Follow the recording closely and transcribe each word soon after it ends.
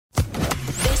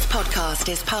podcast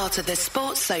is part of the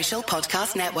Sports Social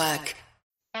Podcast Network.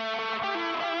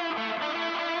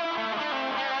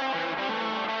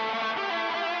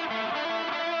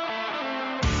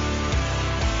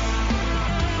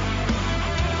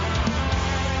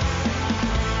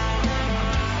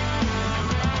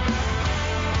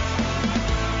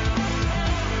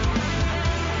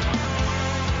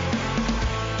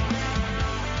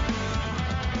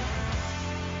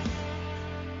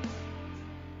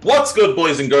 What's good,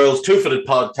 boys and girls? Two-Footed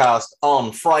Podcast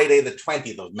on Friday, the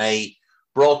 20th of May,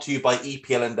 brought to you by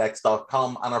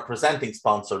EPLindex.com and our presenting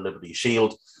sponsor, Liberty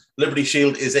Shield. Liberty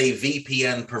Shield is a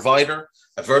VPN provider.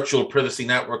 A virtual privacy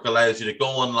network allows you to go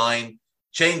online,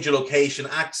 change your location,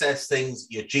 access things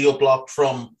you're geo-blocked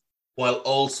from, while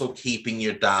also keeping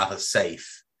your data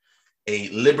safe. A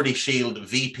Liberty Shield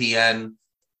VPN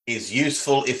is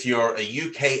useful if you're a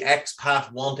UK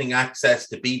expat wanting access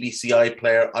to BBC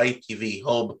iPlayer, ITV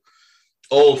Hub,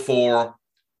 All4,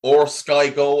 or Sky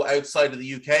Go outside of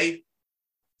the UK.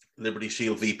 Liberty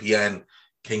Shield VPN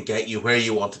can get you where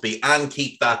you want to be and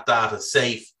keep that data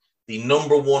safe. The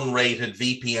number one rated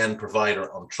VPN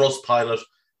provider on Trustpilot,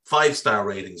 5-star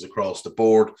ratings across the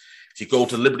board. If you go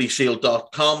to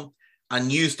libertyshield.com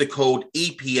and use the code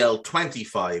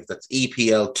EPL25, that's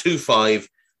EPL25,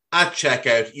 at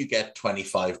checkout, you get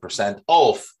 25%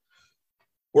 off.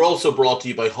 We're also brought to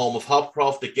you by Home of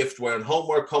Hopcroft, a giftware and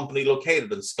homeware company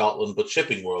located in Scotland but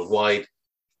shipping worldwide.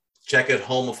 Check out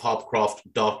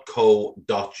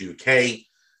homeofhopcroft.co.uk.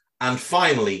 And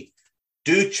finally,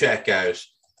 do check out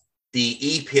the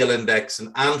EPL Index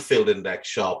and Anfield Index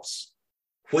shops,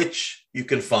 which you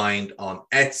can find on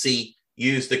Etsy.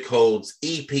 Use the codes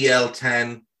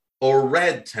EPL10 or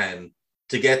RED10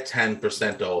 to get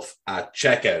 10% off at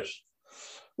checkout.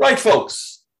 Right,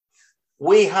 folks,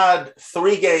 we had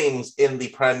 3 games in the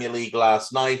Premier League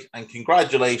last night, and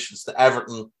congratulations to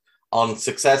Everton on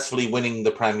successfully winning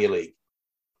the Premier League.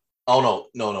 Oh,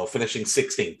 no, finishing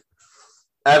 16th.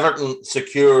 Everton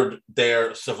secured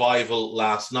their survival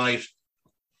last night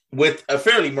with a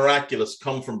fairly miraculous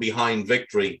come-from-behind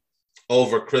victory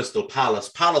over Crystal Palace.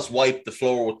 Palace wiped the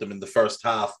floor with them in the first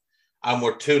half and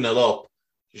were 2-0 up.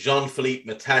 Jean-Philippe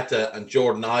Mateta and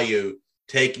Jordan Ayew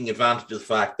taking advantage of the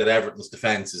fact that Everton's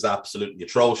defence is absolutely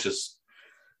atrocious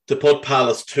to put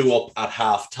Palace 2 up at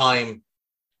half-time.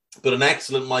 But an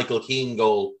excellent Michael Keane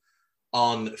goal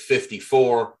on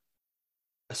 54,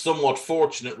 a somewhat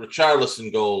fortunate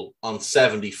Richarlison goal on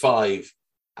 75,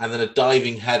 and then a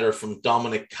diving header from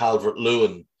Dominic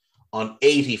Calvert-Lewin on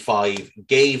 85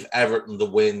 gave Everton the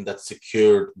win that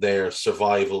secured their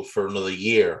survival for another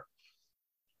year.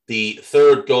 The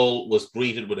third goal was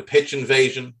greeted with a pitch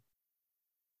invasion.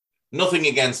 Nothing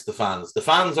against the fans. The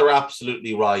fans are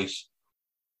absolutely right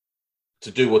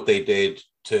to do what they did,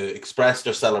 to express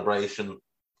their celebration,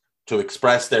 to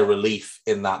express their relief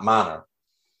in that manner.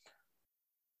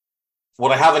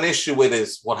 What I have an issue with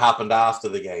is what happened after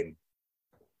the game,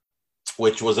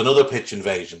 which was another pitch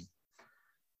invasion,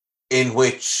 in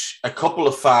which a couple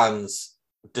of fans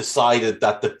decided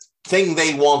that the thing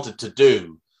they wanted to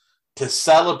do to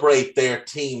celebrate their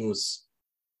team's,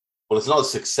 well, it's not a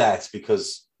success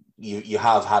because you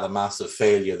have had a massive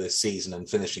failure this season and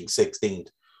finishing 16th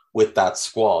with that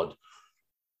squad.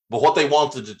 But what they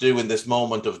wanted to do in this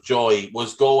moment of joy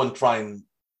was go and try and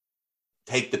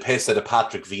take the piss out of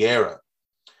Patrick Vieira.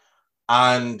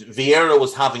 And Vieira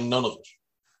was having none of it.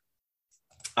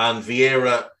 And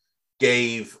Vieira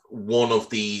gave one of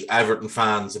the Everton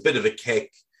fans a bit of a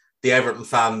kick. The Everton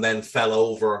fan then fell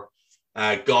over,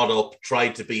 got up,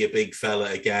 tried to be a big fella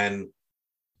again.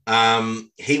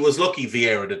 He was lucky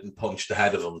Vieira didn't punch the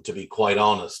head of him, to be quite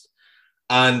honest.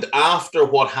 And after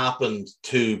what happened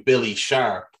to Billy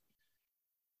Sharp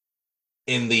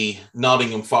in the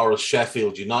Nottingham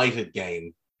Forest-Sheffield United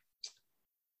game,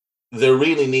 there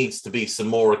really needs to be some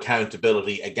more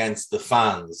accountability against the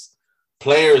fans.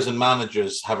 Players and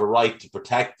managers have a right to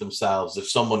protect themselves if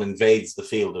someone invades the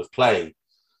field of play.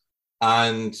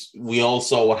 And we all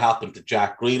saw what happened to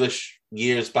Jack Grealish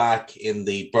years back in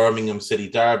the Birmingham City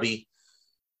Derby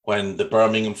when the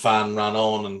Birmingham fan ran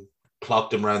on and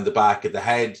clocked him around the back of the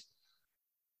head.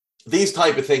 These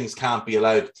type of things can't be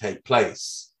allowed to take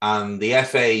place. And the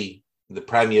FA, the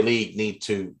Premier League, need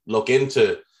to look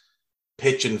into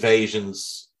pitch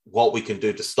invasions, what we can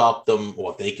do to stop them,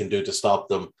 what they can do to stop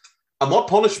them, and what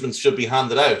punishments should be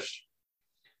handed out.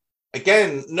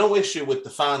 Again, no issue with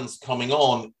the fans coming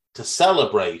on to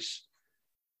celebrate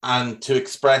and to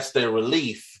express their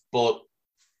relief, but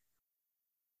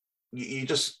you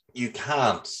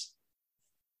can't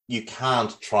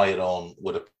try it on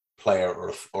with a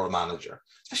player or a manager,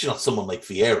 especially not someone like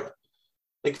Vieira.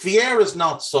 Like, Vieira's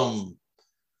not some,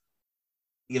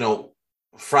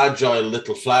 fragile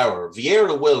little flower.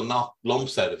 Vieira will knock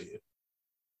lumps out of you.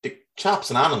 The chap's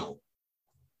an animal.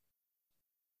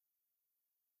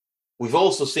 We've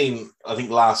also seen, I think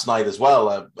last night as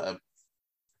well,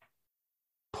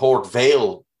 Port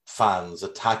Vale fans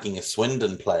attacking a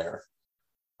Swindon player,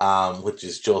 which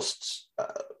is just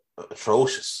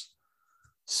atrocious.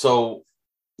 So,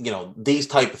 these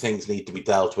type of things need to be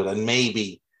dealt with, and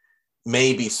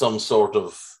maybe some sort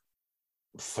of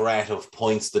threat of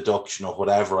points deduction or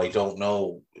whatever, I don't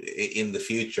know, in the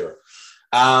future.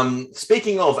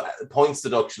 Speaking of points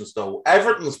deductions, though,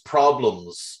 Everton's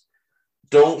problems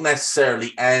don't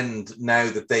necessarily end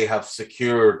now that they have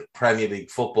secured Premier League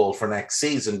football for next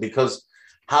season, because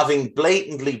having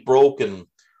blatantly broken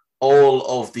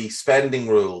all of the spending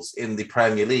rules in the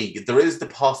Premier League, there is the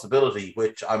possibility,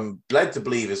 which I'm led to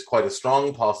believe is quite a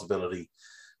strong possibility,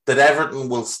 that Everton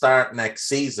will start next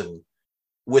season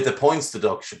with a points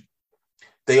deduction.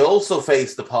 They also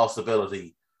face the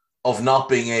possibility of not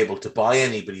being able to buy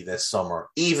anybody this summer,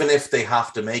 even if they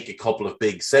have to make a couple of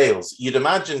big sales. You'd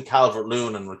imagine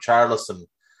Calvert-Lewin and Richarlison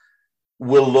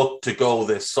will look to go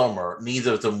this summer.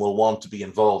 Neither of them will want to be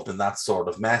involved in that sort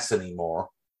of mess anymore.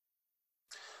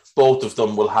 Both of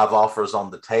them will have offers on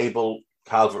the table.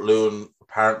 Calvert-Lewin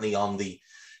apparently on the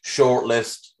short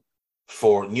list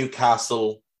for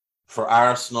Newcastle, for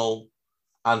Arsenal,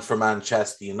 and for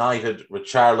Manchester United.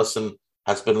 Richarlison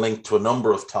has been linked to a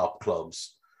number of top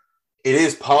clubs. It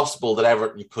is possible that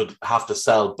Everton could have to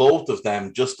sell both of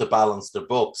them just to balance their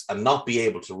books and not be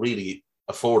able to really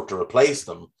afford to replace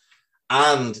them,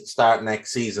 and start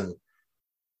next season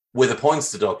with a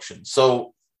points deduction.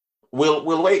 So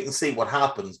we'll wait and see what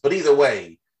happens. But either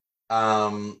way,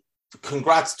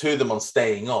 congrats to them on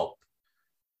staying up.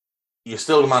 You're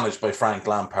still managed by Frank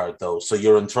Lampard, though, so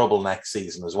you're in trouble next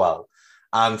season as well.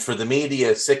 And for the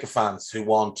media sycophants who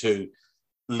want to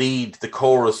lead the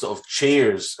chorus of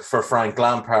cheers for Frank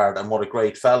Lampard and what a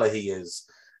great fella he is,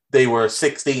 they were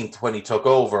 16th when he took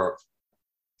over.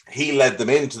 He led them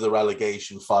into the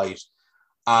relegation fight,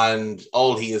 and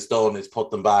all he has done is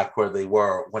put them back where they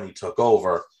were when he took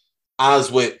over.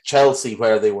 As with Chelsea,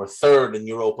 where they were third in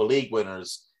Europa League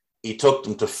winners, he took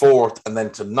them to fourth and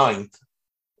then to ninth.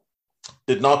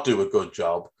 Did not do a good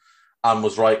job and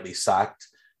was rightly sacked.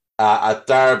 At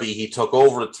Derby, he took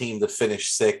over a team that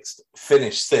finished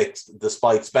sixth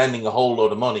despite spending a whole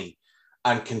load of money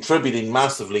and contributing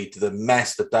massively to the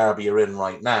mess that Derby are in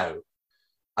right now.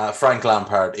 Frank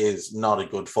Lampard is not a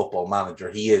good football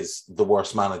manager. He is the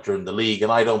worst manager in the league,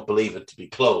 and I don't believe it to be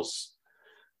close.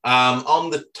 On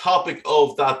the topic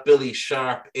of that Billy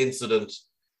Sharp incident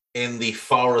in the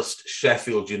Forest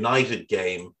Sheffield United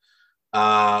game,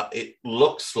 it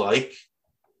looks like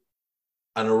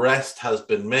an arrest has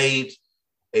been made.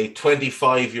 A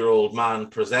 25-year-old man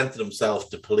presented himself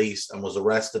to police and was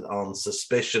arrested on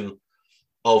suspicion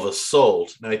of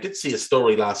assault. Now, I did see a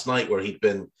story last night where he'd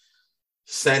been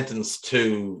sentenced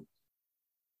to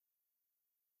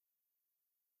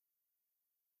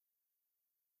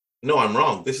No, I'm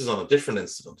wrong. This is on a different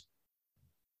incident.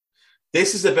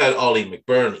 This is about Ollie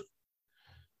McBurney.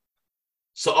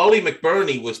 So Ollie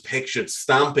McBurney was pictured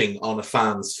stamping on a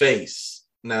fan's face.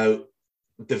 Now,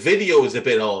 the video is a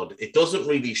bit odd. It doesn't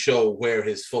really show where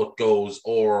his foot goes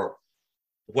or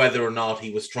whether or not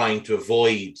he was trying to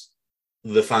avoid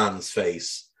the fan's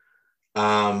face.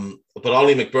 But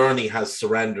Ollie McBurney has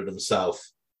surrendered himself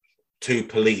to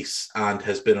police and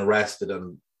has been arrested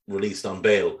and released on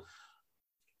bail.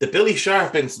 The Billy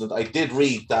Sharp incident, I did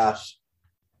read that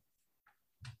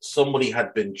somebody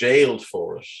had been jailed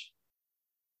for it.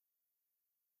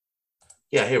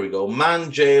 Yeah, here we go.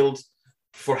 Man jailed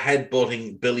for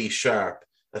headbutting Billy Sharp.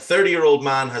 A 30-year-old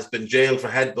man has been jailed for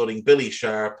headbutting Billy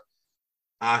Sharp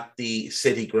at the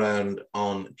City Ground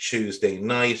on Tuesday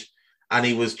night, and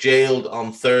he was jailed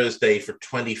on Thursday for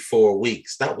 24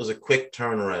 weeks. That was a quick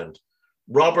turnaround.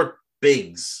 Robert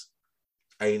Biggs,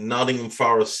 a Nottingham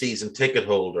Forest season ticket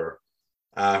holder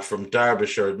from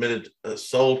Derbyshire, admitted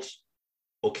assault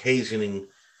occasioning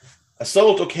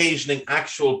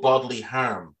actual bodily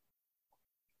harm,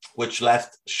 which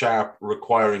left Sharp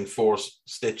requiring 4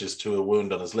 stitches to a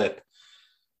wound on his lip.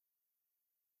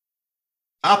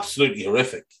 Absolutely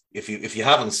horrific. If you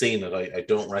haven't seen it, I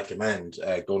don't recommend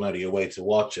going out of your way to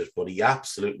watch it, but he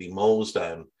absolutely mows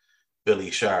down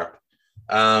Billy Sharp.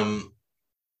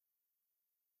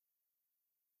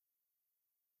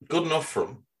 Good enough for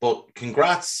him, but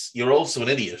congrats, you're also an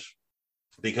idiot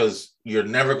because you're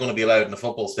never going to be allowed in a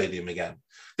football stadium again.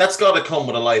 That's got to come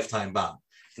with a lifetime ban.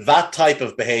 That type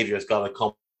of behaviour has got to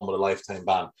come with a lifetime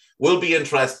ban. We'll be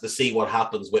interested to see what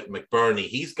happens with McBurney.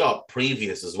 He's got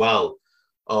previous as well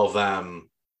of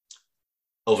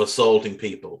assaulting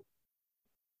people.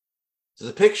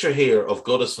 There's a picture here of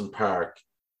Goodison Park.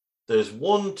 There's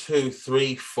 1, 2,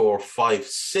 3, 4, 5,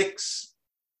 6,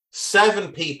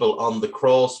 7 people on the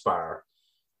crossbar,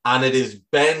 and it is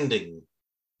bending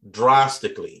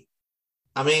drastically.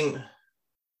 I mean,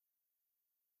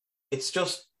 it's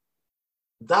just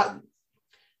that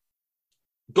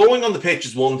going on the pitch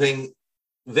is one thing.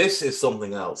 This is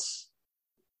something else.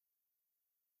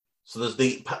 So there's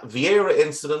the Vieira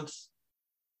incident.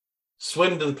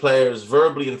 Swindon players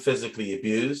verbally and physically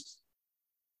abused.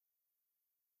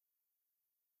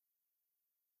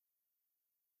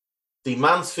 The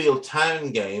Mansfield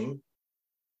Town game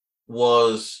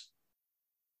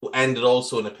ended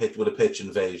also in a pitch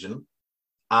invasion,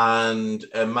 and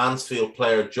a Mansfield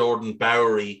player, Jordan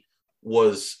Bowery,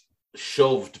 was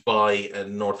shoved by a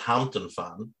Northampton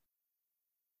fan.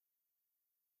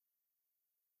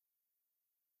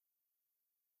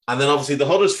 And then obviously the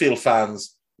Huddersfield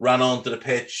fans ran onto the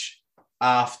pitch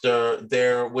after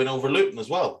their win over Luton as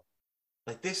well.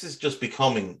 Like, this is just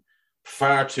becoming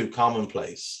far too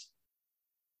commonplace.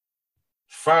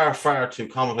 Far, far too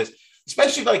commonplace.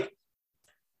 Especially like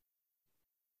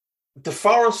the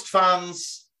Forest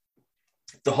fans,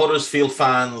 the Huddersfield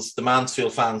fans, the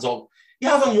Mansfield fans, you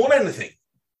haven't won anything.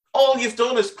 All you've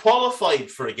done is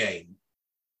qualified for a game.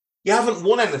 You haven't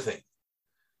won anything.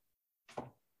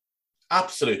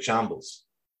 Absolute shambles.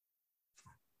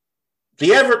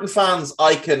 The Everton fans,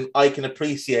 I can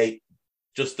appreciate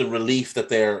just the relief that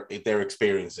they're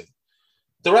experiencing.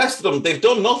 The rest of them, they've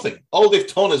done nothing. All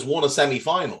they've done is won a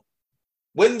semi-final.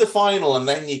 Win the final and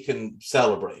then you can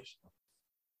celebrate.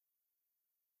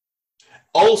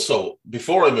 Also,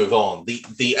 before I move on,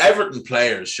 the Everton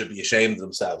players should be ashamed of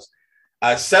themselves.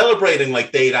 Celebrating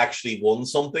like they'd actually won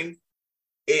something,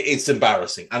 it's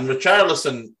embarrassing. And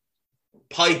Richarlison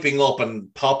piping up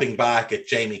and popping back at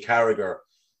Jamie Carragher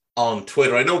on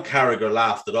Twitter. I know Carragher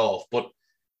laughed it off, but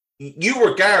you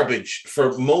were garbage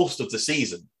for most of the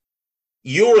season.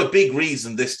 You're a big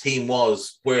reason this team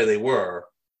was where they were.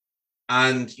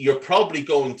 And you're probably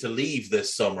going to leave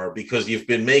this summer because you've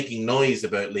been making noise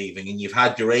about leaving and you've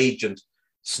had your agent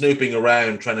snooping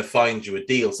around trying to find you a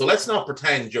deal. So let's not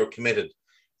pretend you're committed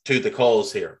to the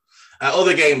cause here.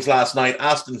 Other games last night,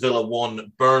 Aston Villa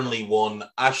won, Burnley won.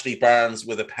 Ashley Barnes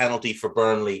with a penalty for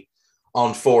Burnley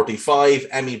on 45.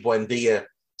 Emi Buendia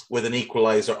with an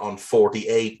equaliser on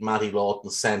 48. Matty Lawton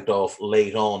sent off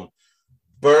late on.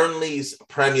 Burnley's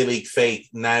Premier League fate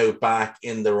now back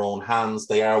in their own hands.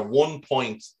 They are 1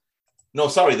 point. No,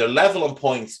 sorry, they're level on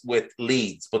points with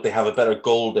Leeds, but they have a better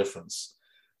goal difference.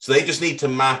 So they just need to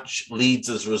match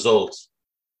Leeds' result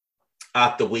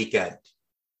at the weekend.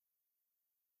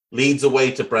 Leeds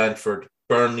away to Brentford,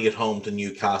 Burnley at home to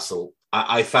Newcastle.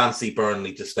 I fancy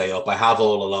Burnley to stay up. I have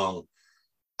all along.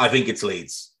 I think it's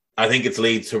Leeds. I think it's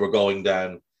Leeds who are going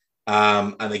down.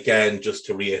 And again, just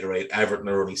to reiterate, Everton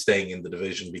are only staying in the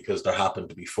division because there happen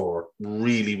to be 4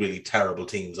 really, really terrible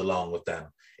teams along with them.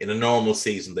 In a normal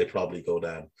season, they probably go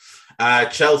down.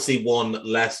 Chelsea won,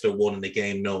 Leicester won in a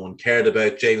game no one cared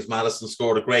about. James Maddison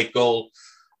scored a great goal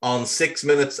on 6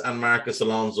 minutes and Marcus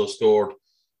Alonso scored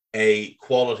a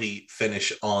quality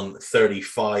finish on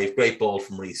 35. Great ball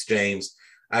from Reece James.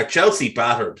 Chelsea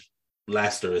battered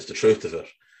Leicester is the truth of it.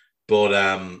 But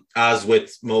as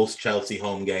with most Chelsea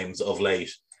home games of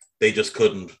late, they just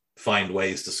couldn't find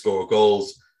ways to score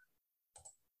goals.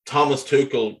 Thomas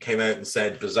Tuchel came out and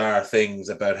said bizarre things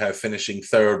about how finishing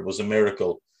third was a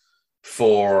miracle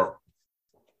for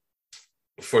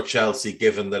Chelsea,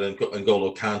 given that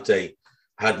N'Golo Kante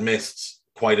had missed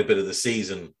quite a bit of the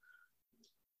season.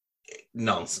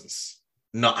 Nonsense.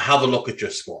 Have a look at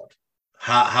your squad.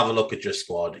 Have a look at your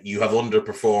squad. You have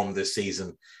underperformed this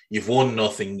season. You've won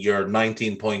nothing. You're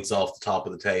 19 points off the top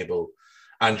of the table,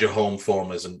 and your home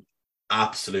form is an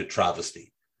absolute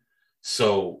travesty.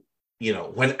 So,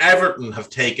 when Everton have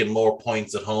taken more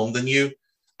points at home than you,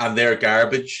 and they're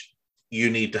garbage, you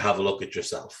need to have a look at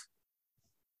yourself.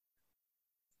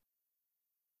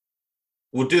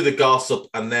 We'll do the gossip,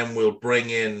 and then we'll bring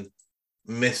in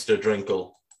Mr.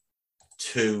 Drinkle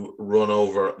to run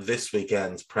over this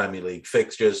weekend's Premier League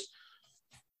fixtures.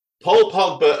 Paul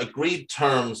Pogba agreed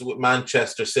terms with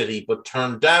Manchester City, but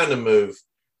turned down a move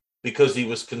because he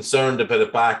was concerned about a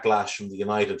backlash from the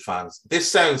United fans.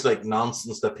 This sounds like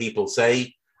nonsense that people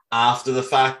say after the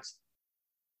fact,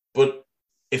 but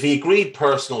if he agreed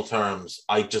personal terms,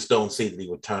 I just don't see that he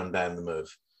would turn down the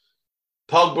move.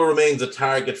 Pogba remains a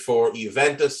target for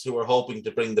Juventus, who are hoping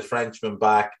to bring the Frenchman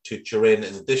back to Turin,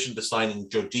 in addition to signing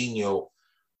Jorginho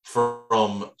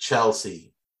from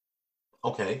Chelsea.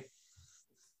 Okay.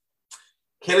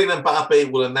 Kylian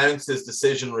Mbappe will announce his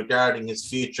decision regarding his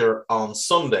future on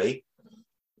Sunday,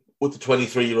 with the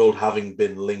 23-year-old having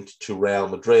been linked to Real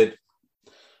Madrid.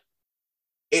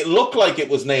 It looked like it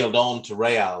was nailed on to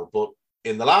Real, but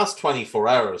in the last 24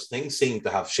 hours, things seem to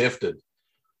have shifted,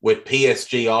 with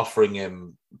PSG offering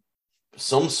him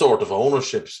some sort of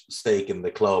ownership stake in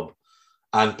the club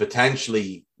and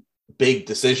potentially big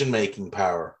decision-making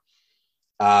power.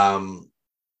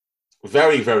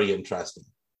 Very, very interesting.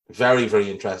 Very, very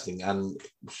interesting. And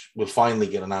we'll finally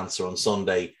get an answer on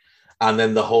Sunday, and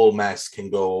then the whole mess can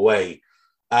go away.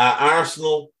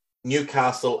 Arsenal,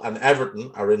 Newcastle, and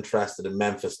Everton are interested in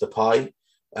Memphis Depay.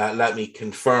 Let me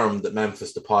confirm that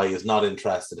Memphis Depay is not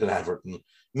interested in Everton.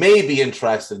 May be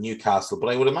interested in Newcastle, but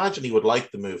I would imagine he would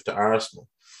like the move to Arsenal.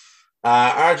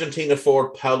 Argentina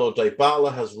forward Paulo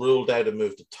Dybala has ruled out a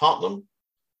move to Tottenham.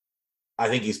 I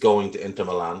think he's going to Inter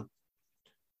Milan.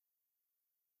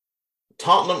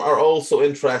 Tottenham are also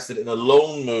interested in a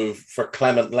loan move for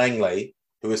Clement Lenglet,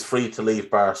 who is free to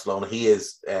leave Barcelona. He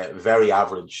is very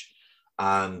average,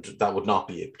 and that would not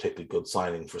be a particularly good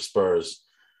signing for Spurs.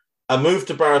 A move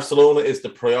to Barcelona is the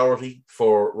priority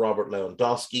for Robert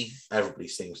Lewandowski. Everybody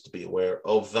seems to be aware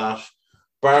of that.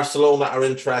 Barcelona are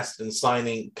interested in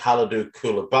signing Kalidou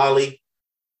Koulibaly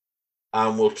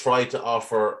and will try to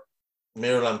offer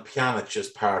Miralem Pjanic as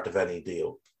part of any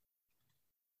deal.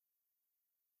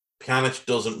 Pjanic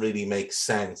doesn't really make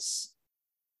sense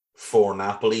for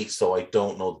Napoli, so I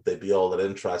don't know that they'd be all that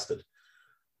interested.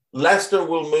 Leicester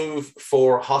will move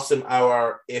for Houssem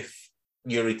Aouar if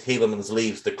Yuri Tielemans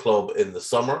leaves the club in the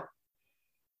summer.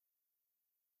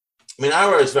 I mean,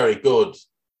 Aouar is very good.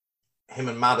 Him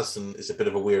and Maddison is a bit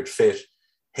of a weird fit.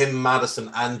 Him, Maddison,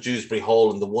 and Dewsbury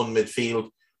Hall in the one midfield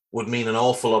would mean an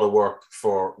awful lot of work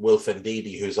for Wilf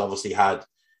Ndidi, who's obviously had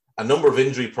a number of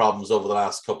injury problems over the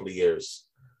last couple of years.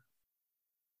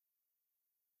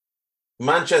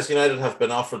 Manchester United have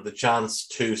been offered the chance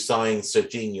to sign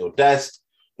Serginho Dest,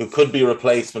 who could be a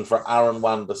replacement for Aaron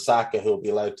Wan-Bissaka, who will be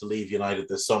allowed to leave United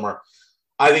this summer.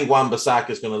 I think Wan-Bissaka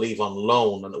is going to leave on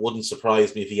loan, and it wouldn't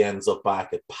surprise me if he ends up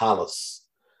back at Palace.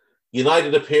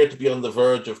 United appear to be on the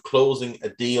verge of closing a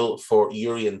deal for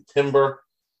Jurrien Timber.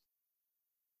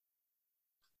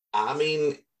 I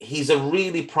mean, he's a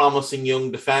really promising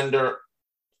young defender.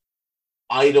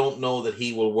 I don't know that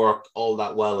he will work all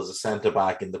that well as a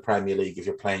centre-back in the Premier League if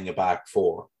you're playing a back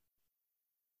four.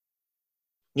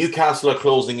 Newcastle are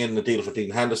closing in the deal for Dean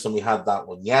Henderson. We had that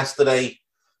one yesterday.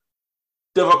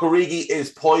 Divock Origi is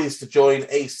poised to join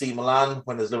AC Milan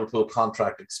when his Liverpool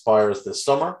contract expires this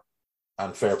summer,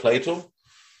 and fair play to him.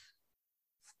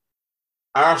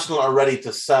 Arsenal are ready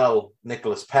to sell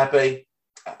Nicolas Pepe.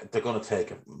 They're going to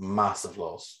take a massive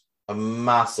loss. A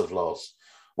massive loss.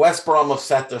 West Brom have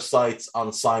set their sights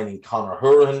on signing Conor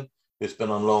Hourihane, who's been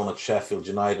on loan at Sheffield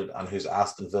United and whose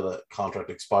Aston Villa contract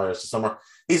expires this summer.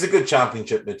 He's a good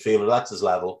championship midfielder. That's his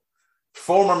level.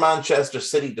 Former Manchester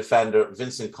City defender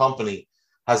Vincent Kompany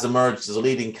has emerged as a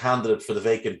leading candidate for the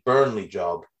vacant Burnley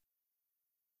job.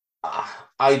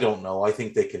 I don't know. I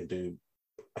think they can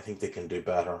do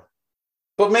better.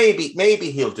 But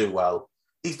maybe he'll do well.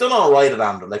 He's done all right at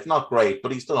Anderlecht. Not great,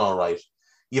 but he's done all right.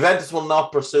 Juventus will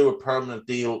not pursue a permanent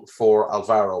deal for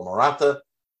Alvaro Morata.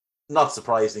 Not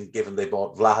surprising, given they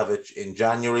bought Vlahovic in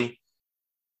January.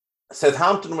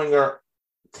 Southampton winger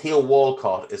Theo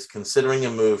Walcott is considering a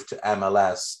move to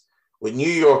MLS, with New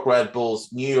York Red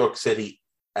Bulls, New York City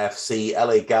FC,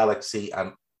 LA Galaxy,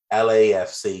 and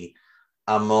LAFC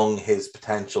among his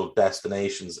potential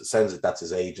destinations. It sounds like that's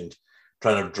his agent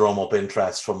trying to drum up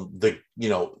interest from the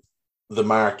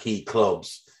marquee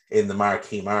clubs in the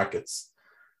marquee markets.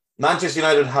 Manchester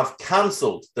United have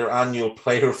cancelled their annual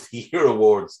Player of the Year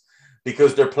awards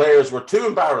because their players were too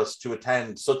embarrassed to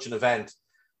attend such an event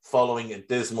following a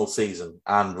dismal season,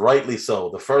 and rightly so.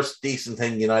 The first decent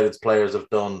thing United's players have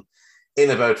done in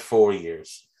about 4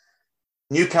 years.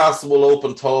 Newcastle will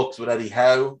open talks with Eddie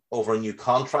Howe over a new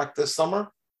contract this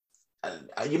summer.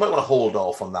 You might want to hold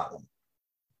off on that one.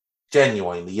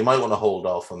 Genuinely, you might want to hold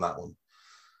off on that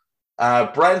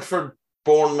one. Brentford,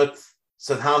 Bournemouth,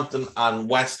 Southampton and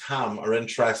West Ham are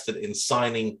interested in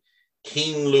signing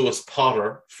Keane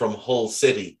Lewis-Potter from Hull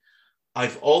City.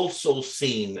 I've also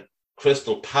seen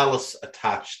Crystal Palace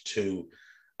attached to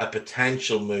a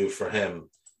potential move for him.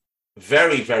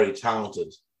 Very, very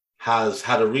talented. Has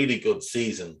had a really good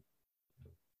season.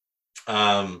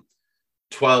 12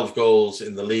 goals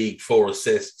in the league, 4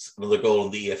 assists, another goal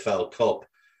in the EFL Cup.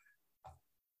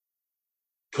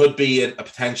 Could be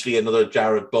potentially another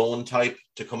Jared Bowen type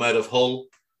to come out of Hull.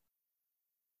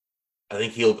 I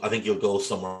think he'll go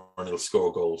somewhere and he'll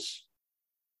score goals.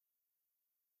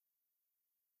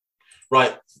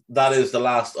 Right, that is the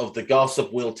last of the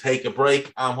gossip. We'll take a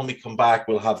break, and when we come back,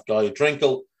 we'll have Guy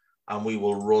Drinkle, and we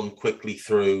will run quickly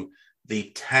through the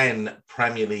 10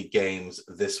 Premier League games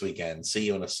this weekend. See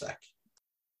you in a sec.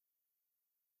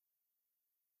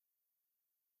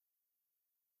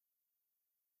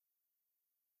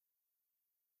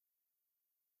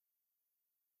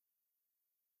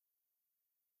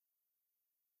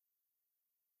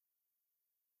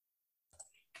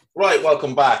 Right,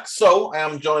 welcome back. So I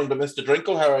am joined by Mr.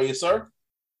 Drinkle. How are you, sir?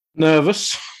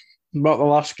 Nervous about the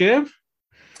last game.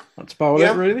 That's about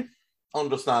it, really.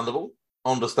 Understandable.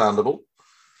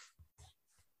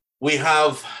 We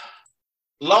have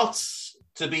lots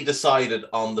to be decided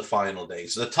on the final day.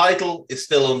 So the title is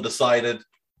still undecided.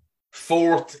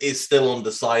 Fourth is still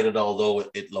undecided, although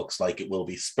it looks like it will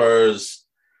be Spurs.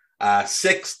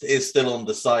 Sixth is still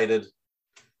undecided.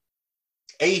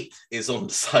 Eighth is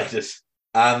undecided.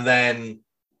 And then,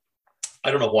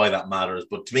 I don't know why that matters,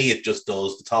 but to me, it just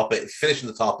does. The top eight, finishing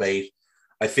the top eight,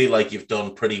 I feel like you've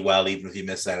done pretty well, even if you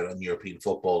miss out on European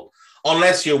football.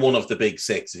 Unless you're one of the big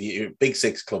six. If you're a big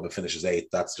six club that finishes eighth,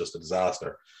 that's just a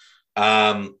disaster.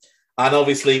 And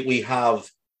obviously, we have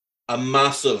a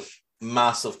massive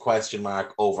question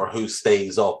mark over who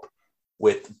stays up,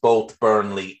 with both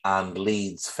Burnley and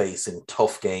Leeds facing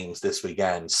tough games this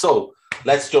weekend. So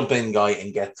let's jump in, Guy,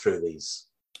 and get through these.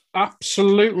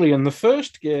 Absolutely. And the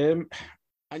first game,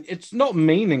 it's not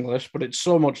meaningless, but it's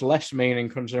so much less meaning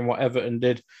considering what Everton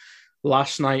did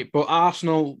last night. But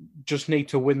Arsenal just need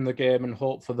to win the game and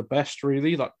hope for the best,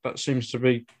 really. That seems to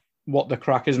be what the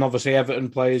crack is. And obviously, Everton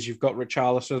players, you've got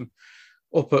Richarlison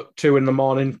up at 2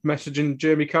 a.m, messaging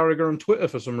Jamie Carragher on Twitter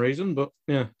for some reason. But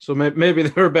yeah, so maybe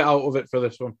they're a bit out of it for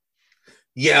this one.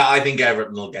 Yeah, I think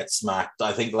Everton will get smacked.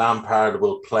 I think Lampard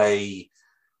will play.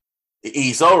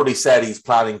 He's already said he's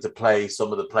planning to play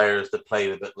some of the players that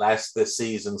played a bit less this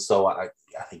season. So I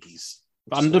think he's...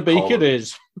 Van de Beek it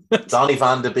is. Donny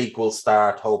Van de Beek will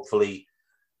start, hopefully.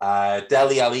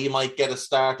 Dele Alli might get a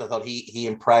start. I thought he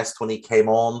impressed when he came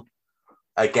on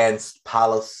against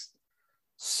Palace.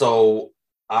 So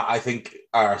I think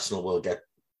Arsenal will get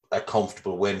a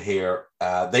comfortable win here.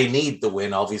 They need the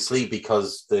win, obviously,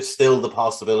 because there's still the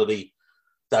possibility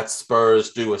that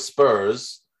Spurs do a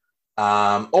Spurs.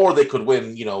 Or they could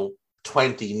win,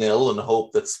 20-0 and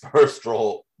hope that Spurs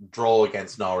draw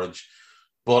against Norwich.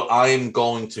 But I'm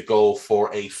going to go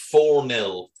for a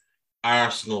 4-0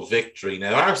 Arsenal victory.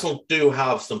 Now, Arsenal do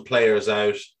have some players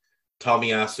out.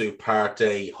 Tomiyasu,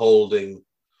 Partey, Holding,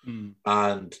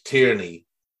 and Tierney.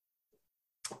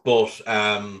 But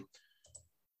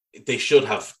they should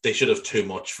have too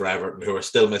much for Everton, who are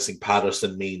still missing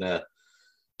Patterson, Mina,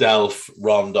 Delph,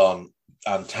 Rondon,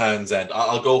 and Townsend.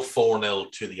 I'll go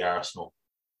 4-0 to the Arsenal.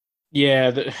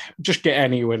 Yeah, just get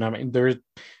any win. I mean,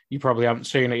 you probably haven't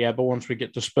seen it yet, but once we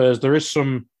get to Spurs, there is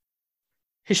some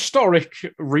historic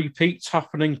repeats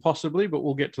happening possibly, but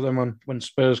we'll get to them when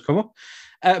Spurs come up.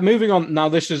 Moving on, now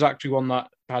this is actually one that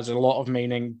has a lot of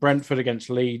meaning. Brentford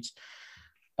against Leeds.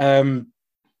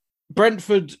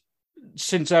 Brentford,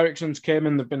 since Eriksen's came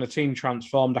in, they've been a team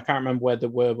transformed. I can't remember where they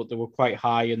were, but they were quite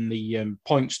high in the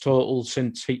points total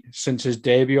since his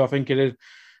debut, I think it is.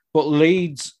 But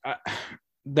Leeds,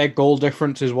 their goal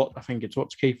difference is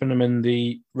what's keeping them in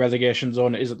the relegation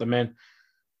zone. It is at the minute.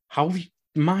 How have you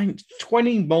mind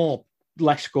 20 more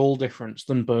less goal difference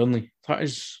than Burnley?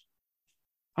 That's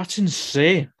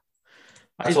insane.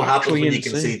 That's what happens when you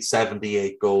concede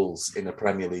 78 goals in a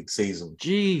Premier League season.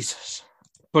 Jesus.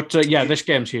 But this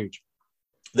game's huge.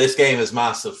 This game is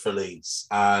massive for Leeds,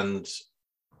 and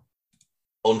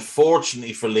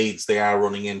unfortunately for Leeds, they are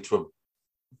running into a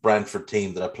Brentford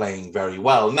team that are playing very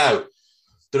well. Now,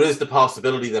 there is the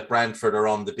possibility that Brentford are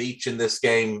on the beach in this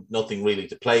game, nothing really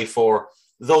to play for.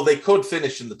 Though they could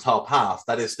finish in the top half,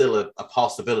 that is still a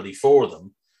possibility for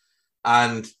them.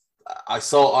 And I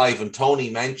saw Ivan Toney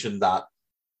mention that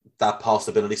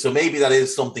possibility. So maybe that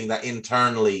is something that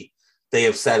internally they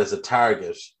have set as a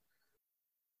target.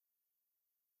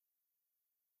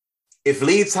 If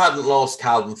Leeds hadn't lost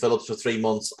Calvin Phillips for 3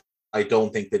 months, I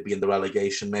don't think they'd be in the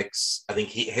relegation mix. I think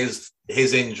his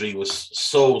injury was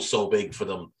so big for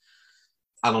them.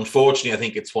 And unfortunately, I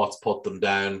think it's what's put them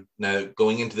down. Now,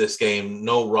 going into this game,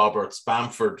 no Roberts.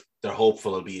 Bamford, they're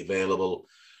hopeful will be available.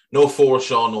 No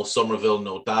Forshaw, no Somerville,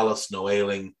 no Dallas, no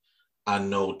Ayling,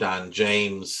 and no Dan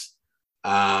James.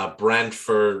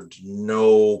 Brentford,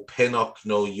 no Pinnock,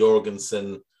 no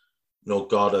Jorgensen, no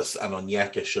Goddess, and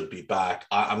Onyeka should be back.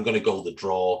 I'm going to go the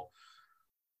draw.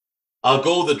 I'll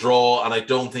go the draw, and I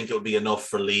don't think it'll be enough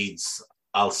for Leeds.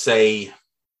 I'll say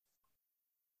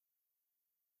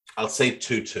I'll say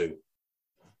 2-2.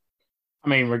 I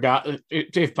mean,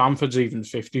 if Bamford's even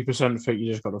 50% fit,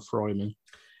 you just got to throw him in.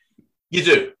 You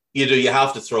do. You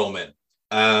have to throw him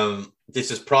in. This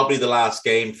is probably the last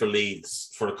game for Leeds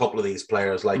for a couple of these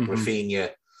players like Rafinha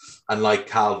and like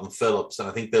Calvin Phillips. And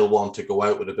I think they'll want to go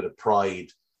out with a bit of pride.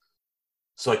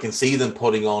 So I can see them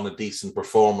putting on a decent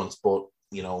performance. But,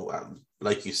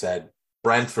 like you said,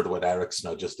 Brentford with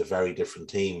Eriksen are just a very different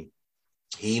team.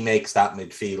 He makes that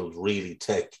midfield really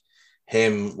tick.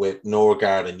 Him with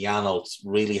Norgard and Janelt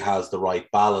really has the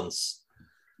right balance.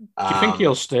 Do you think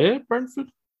he'll stay at Brentford?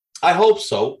 I hope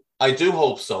so. I do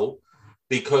hope so,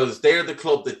 because they're the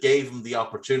club that gave him the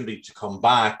opportunity to come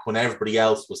back when everybody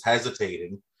else was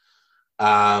hesitating.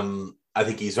 I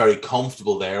think he's very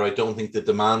comfortable there. I don't think the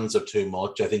demands are too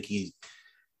much. I think he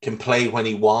can play when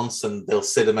he wants, and they'll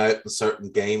sit him out in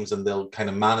certain games and they'll kind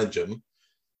of manage him.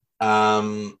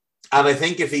 And I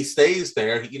think if he stays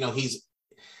there, he's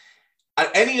at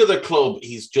any other club,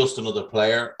 he's just another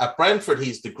player. At Brentford,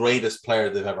 he's the greatest player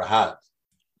they've ever had.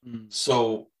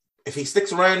 So if he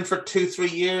sticks around for 2-3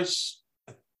 years,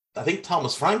 I think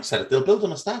Thomas Frank said it, they'll build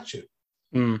him a statue.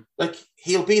 Like,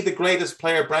 he'll be the greatest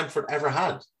player Brentford ever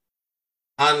had.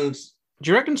 And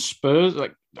do you reckon Spurs,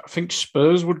 I think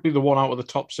Spurs would be the one out of the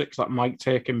top 6 that might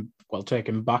take him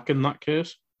back in that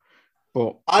case?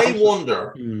 But I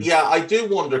wonder. Yeah, I do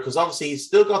wonder, because obviously he's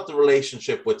still got the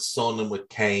relationship with Son and with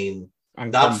Kane.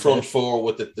 And that Conte. Front four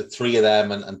with the three of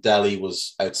them and Dele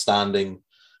was outstanding.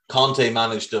 Conte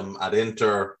managed him at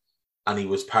Inter, and he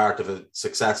was part of a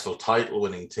successful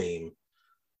title-winning team.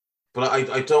 But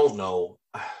I don't know.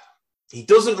 He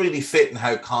doesn't really fit in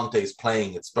how Conte's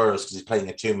playing at Spurs, because he's playing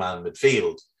a 2-man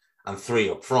midfield and 3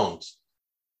 up front.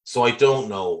 So I don't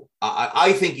know.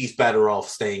 I think he's better off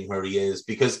staying where he is,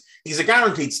 because he's a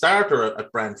guaranteed starter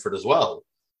at Brentford as well.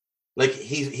 Like,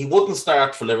 he wouldn't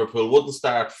start for Liverpool, wouldn't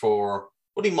start for...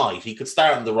 But he might. He could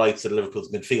start on the right side of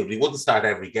Liverpool's midfield, but he wouldn't start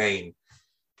every game.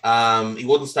 He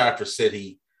wouldn't start for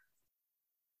City.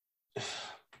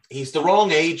 He's the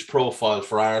wrong age profile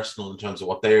for Arsenal in terms of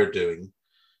what they're doing.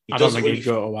 I don't think he'd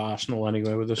go to Arsenal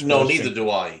anyway with this. No, neither do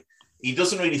I. He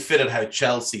doesn't really fit at how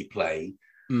Chelsea play.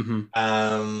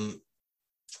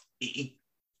 He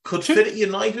could fit at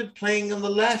United playing on the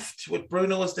left with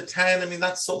Bruno as the 10. I mean,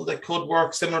 that's something that could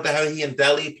work, similar to how he and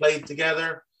Dele played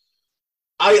together.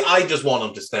 I just want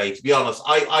him to stay. To be honest,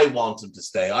 I want him to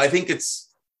stay. I think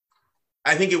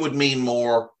it would mean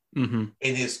more in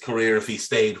his career if he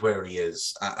stayed where he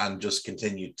is and just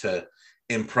continued to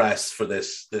impress for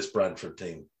this Brentford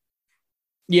team.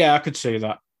 Yeah, I could see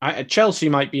that. Chelsea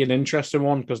might be an interesting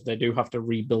one, because they do have to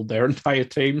rebuild their entire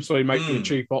team, so he might be a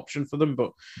cheap option for them,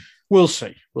 but we'll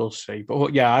see.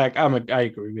 But yeah, I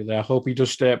agree with that. I hope he does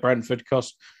stay at Brentford,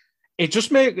 because it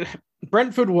just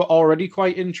Brentford were already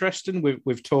quite interesting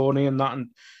with Tony and that,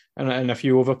 and a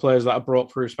few other players that are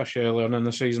brought through, especially early on in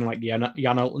the season, like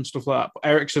Janelt and stuff like that. But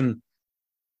Eriksen,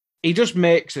 he just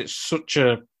makes it such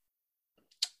a...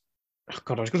 Oh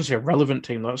God, I was going to say a relevant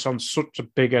team. That sounds such a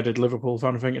big-headed Liverpool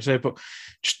fan thing to say, but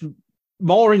just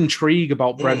more intrigue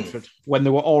about Brentford when they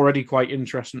were already quite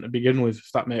interesting to begin with,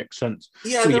 if that makes sense.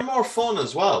 Yeah, they're more fun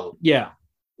as well. Yeah.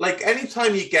 Like,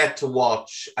 anytime you get to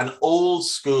watch an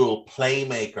old-school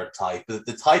playmaker type,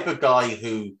 the type of guy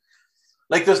who...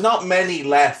 Like, there's not many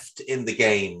left in the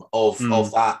game of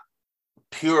that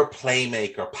pure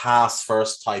playmaker,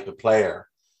 pass-first type of player.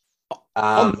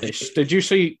 On this, did you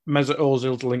see Mesut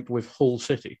Ozil linked with Hull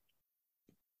City?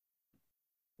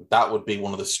 That would be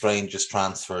one of the strangest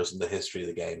transfers in the history of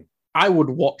the game. I would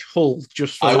watch Hull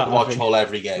just for that. I would watch Hull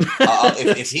every game.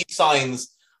 If he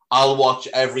signs, I'll watch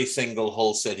every single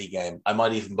Hull City game. I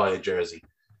might even buy a jersey.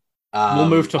 We'll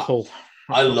move to Hull.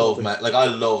 I love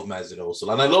Mesut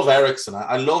Ozil, and I love Eriksen.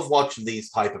 I love watching these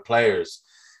type of players,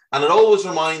 and it always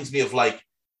reminds me of like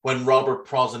when Robert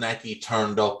Prosinecki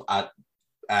turned up at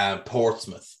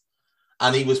Portsmouth,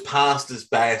 and he was past his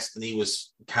best, and he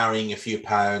was carrying a few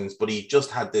pounds, but he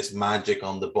just had this magic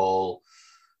on the ball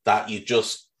that you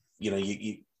just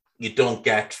you don't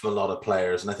get from a lot of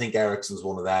players, and I think Eriksen's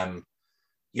one of them.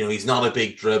 He's not a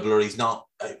big dribbler. He's not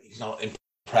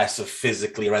impressive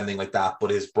physically or anything like that, but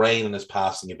his brain and his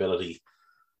passing ability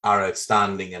are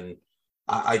outstanding, and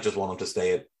I just want him to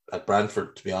stay at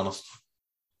Brentford, to be honest.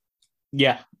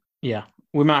 Yeah.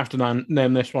 We might have to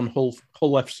name this one Hull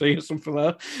FC or something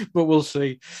there, but we'll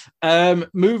see.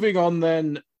 Moving on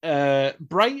then,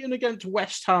 Brighton against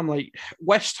West Ham. Like,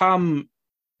 West Ham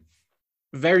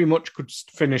very much could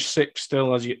finish 6th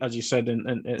still, as you said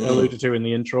and alluded to in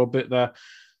the intro bit there.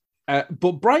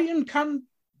 But Brighton can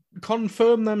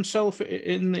confirm themselves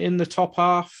in the top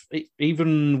half,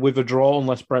 even with a draw,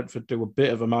 unless Brentford do a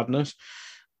bit of a madness.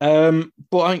 But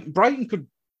I think Brighton could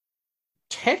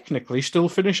technically still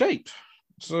finish 8th.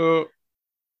 So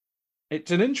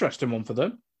it's an interesting one for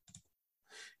them.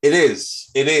 It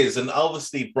is. And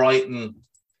obviously Brighton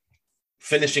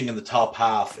finishing in the top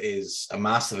half is a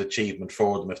massive achievement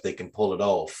for them if they can pull it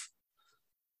off.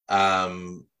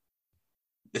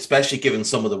 Especially given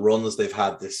some of the runs they've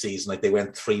had this season. Like they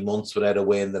went 3 months without a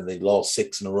win, then they lost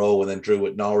 6 in a row and then drew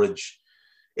at Norwich.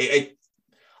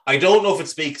 I don't know if it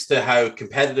speaks to how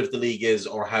competitive the league is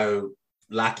or how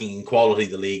lacking in quality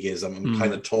the league is. I'm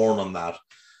kind of torn on that.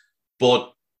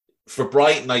 But for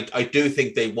Brighton, I do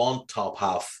think they want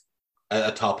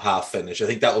a top half finish. I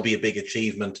think that will be a big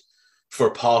achievement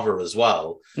for Potter as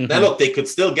well. Mm-hmm. Now, look, they could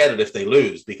still get it if they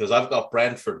lose because I've got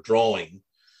Brentford drawing.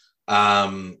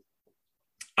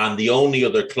 And the only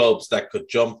other clubs that could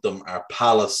jump them are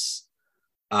Palace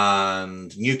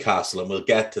and Newcastle, and we'll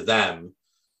get to them.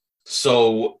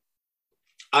 So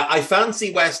I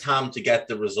fancy West Ham to get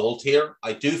the result here.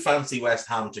 I do fancy West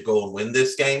Ham to go and win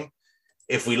this game.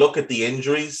 If we look at the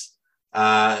injuries,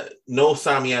 no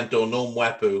Sarmiento, no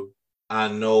Mwepu,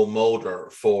 and no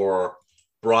Moder for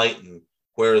Brighton,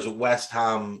 whereas at West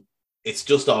Ham, it's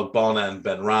just Ogbonna and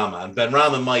Benrahma, and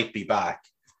Benrahma might be back.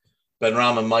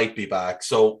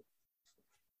 So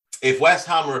if West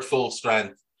Ham are at full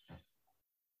strength,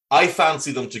 I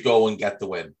fancy them to go and get the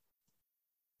win.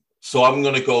 So I'm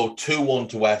going to go 2-1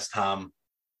 to West Ham.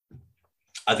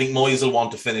 I think Moyes will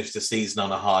want to finish the season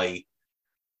on a high.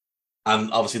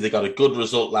 And obviously they got a good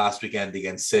result last weekend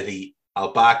against City.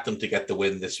 I'll back them to get the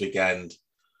win this weekend.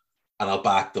 And I'll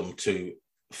back them to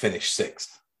finish 6th.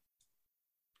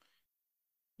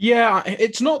 Yeah,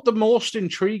 it's not the most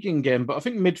intriguing game, but I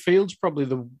think midfield's probably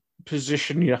the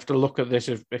position you have to look at this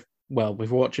if we're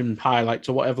watching highlights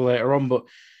or whatever later on, but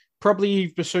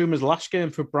probably Bissouma's last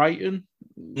game for Brighton.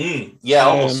 Yeah,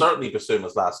 almost certainly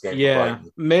Bissouma's last game for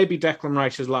Brighton. Maybe Declan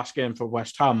Rice's last game for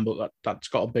West Ham, but that's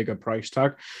got a bigger price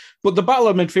tag. But the battle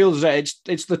of midfield is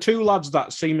it's the two lads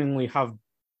that seemingly have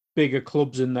bigger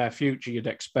clubs in their future, you'd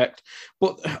expect.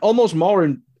 But almost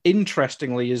more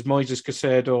interestingly is Moises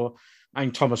Caicedo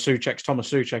and Thomas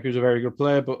Souček, who's a very good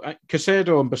player. But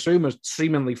Caicedo and Bissouma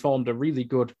seemingly formed a really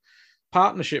good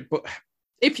partnership. But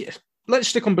let's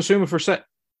stick on Bissouma for a sec.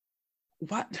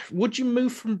 What would you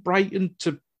move from Brighton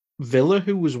to Villa,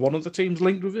 who was one of the teams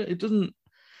linked with it? It doesn't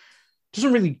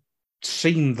really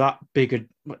seem that big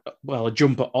a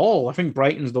jump at all. I think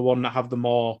Brighton's the one that have the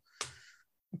more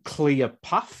clear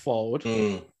path forward.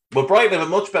 But Brighton have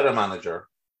a much better manager,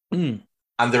 and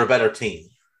they're a better team.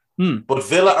 But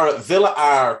Villa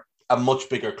are a much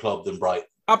bigger club than Brighton.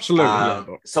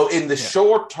 Absolutely. So in the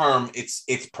short term,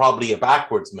 it's probably a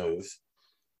backwards move.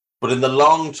 But in the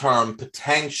long term,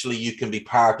 potentially you can be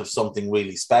part of something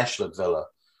really special at Villa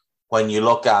when you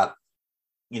look at,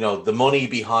 the money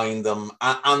behind them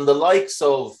and the likes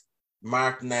of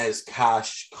Martinez,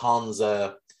 Cash,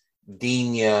 Konza,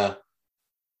 Digne,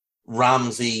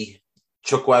 Ramsey,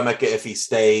 Chukwuemeka if he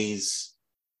stays,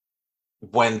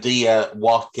 Buendia,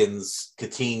 Watkins,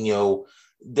 Coutinho.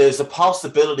 There's a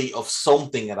possibility of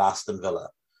something at Aston Villa.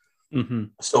 Mm-hmm.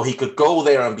 So he could go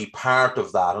there and be part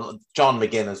of that. And John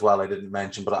McGinn as well, I didn't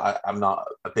mention, but I'm not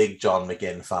a big John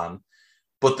McGinn fan.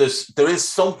 But there is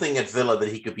something at Villa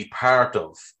that he could be part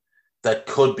of that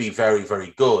could be very,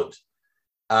 very good.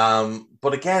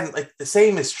 But again, the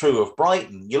same is true of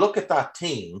Brighton. You look at that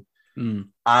team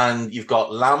and you've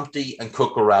got Lamptey and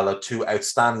Cucurella, two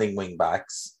outstanding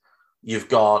wing-backs. You've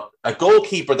got a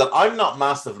goalkeeper that I'm not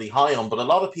massively high on, but a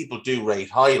lot of people do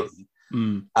rate highly.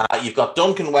 You've got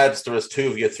Duncan Webster as two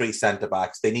of your 3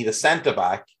 centre-backs. They need a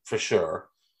centre-back for sure.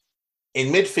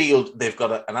 In midfield, they've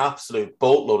got an absolute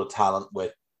boatload of talent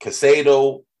with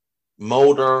Caicedo,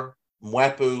 Moder,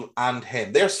 Mwepu, and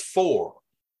him. There's 4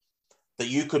 that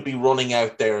you could be running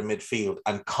out there in midfield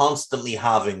and constantly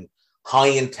having high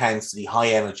intensity,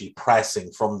 high energy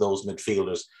pressing from those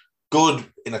midfielders. Good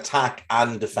in attack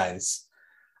and defence.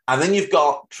 And then you've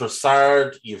got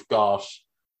Trossard, you've got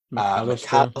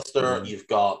McAllister, you've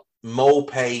got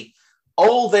Mopey.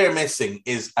 All they're missing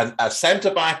is a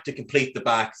centre-back to complete the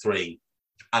back 3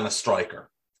 and a striker.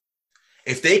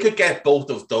 If they could get both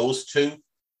of those two,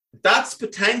 that's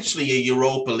potentially a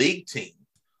Europa League team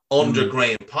under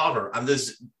Graham Potter. And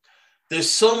there's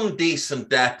some decent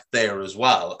depth there as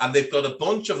well. And they've got a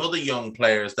bunch of other young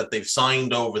players that they've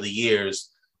signed over the years,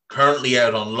 currently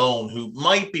out on loan, who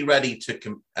might be ready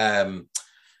to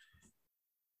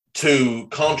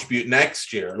contribute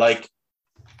next year. Like,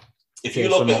 if you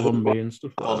look at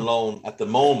on loan at the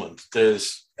moment,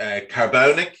 there's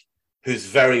Karbownik, who's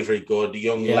very, very good,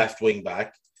 young left wing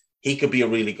back. He could be a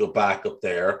really good backup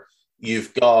there.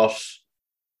 You've got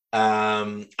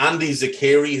Andy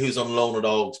Zakiri, who's on loan at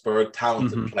Augsburg,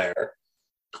 talented player.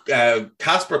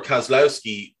 Kasper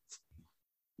Kozlowski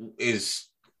is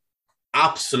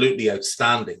absolutely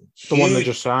outstanding. The one they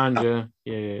just signed,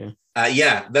 yeah.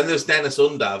 Then there's Dennis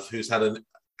Undav, who's had an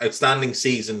outstanding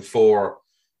season for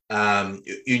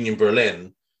Union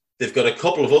Berlin. They've got a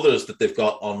couple of others that they've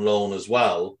got on loan as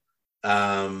well,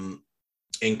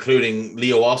 including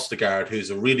Leo Ostergaard, who's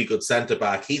a really good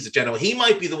centre-back. He's a general. He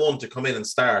might be the one to come in and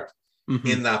start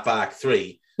in that back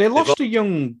three. They lost a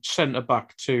young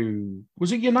centre-back to,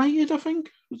 was it United, I think?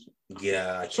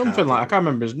 Yeah. I can't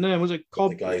remember his name. Was it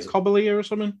Collier or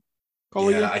something?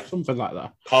 Collier? Something like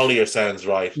that. Collier sounds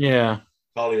right. Yeah.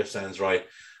 Collier sounds right.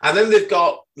 And then they've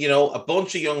got, a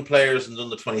bunch of young players in the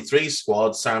under-23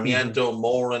 squad. Sarmiento,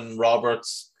 Moran,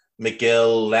 Roberts,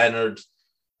 McGill, Leonard,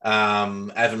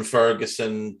 Evan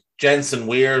Ferguson, Jensen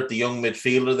Weir, the young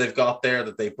midfielder they've got there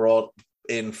that they brought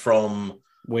in from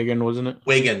Wigan, wasn't it?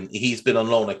 Wigan. He's been on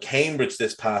loan at Cambridge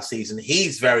this past season.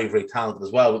 He's very, very talented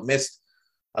as well, but missed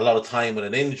a lot of time with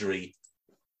an injury.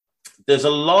 There's a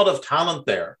lot of talent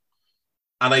there.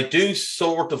 And I do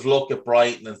sort of look at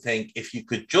Brighton and think, if you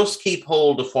could just keep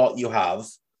hold of what you have,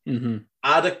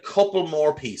 add a couple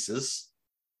more pieces,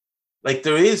 like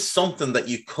there is something that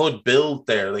you could build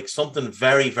there, like something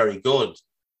very, very good.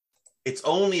 It's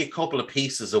only a couple of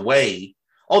pieces away.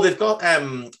 Oh, they've got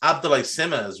Abdoulaye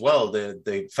Sima as well,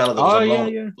 the fellow that was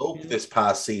on loan this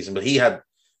past season, but I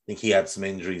think he had some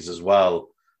injuries as well.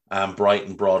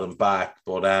 Brighton brought him back,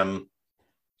 but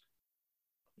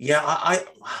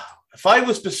if I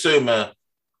was Bissouma,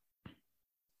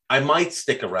 I might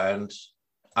stick around.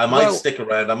 I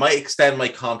might extend my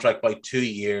contract by 2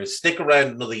 years, stick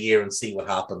around another year and see what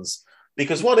happens.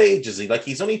 Because what age is he? Like,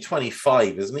 he's only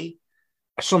 25, isn't he?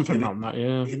 Something like that,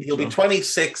 yeah. He'll be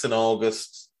 26 in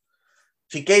August.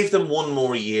 If he gave them one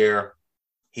more year,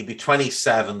 he'd be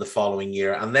 27 the following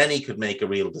year, and then he could make a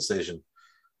real decision.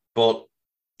 But,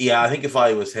 yeah, I think if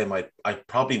I was him, I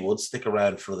probably would stick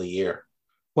around for the year.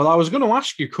 Well, I was going to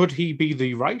ask you, could he be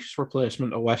the Rice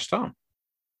replacement at West Ham?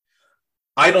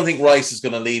 I don't think Rice is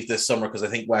going to leave this summer because I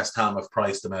think West Ham have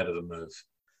priced him out of the move.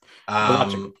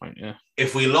 That's a good point, yeah.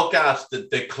 If we look at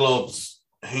the clubs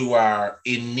who are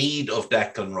in need of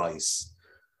Declan Rice,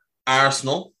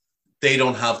 Arsenal, they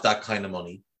don't have that kind of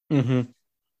money.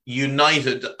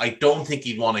 United, I don't think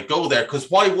he'd want to go there,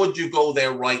 because why would you go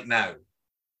there right now?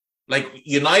 Like,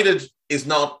 United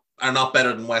are not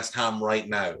better than West Ham right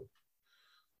now.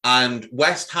 And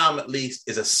West Ham, at least,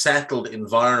 is a settled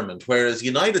environment, whereas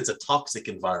United's a toxic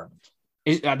environment.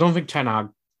 I don't think Ten Hag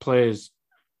plays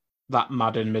that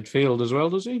mad in midfield as well,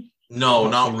 does he? No,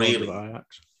 not really.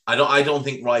 I don't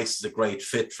think Rice is a great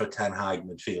fit for Ten Hag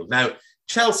midfield. Now,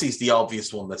 Chelsea's the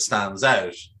obvious one that stands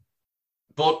out,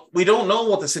 but we don't know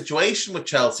what the situation with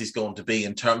Chelsea's going to be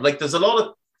in terms. Like, there's a lot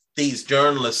of these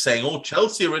journalists saying, "Oh,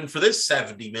 Chelsea are in for this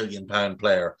 £70 million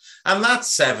player, and that's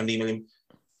 70 million."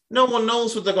 No one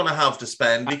knows what they're going to have to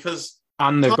spend because...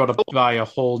 And they've got to buy a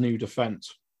whole new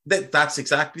defence. That's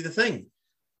exactly the thing.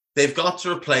 They've got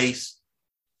to replace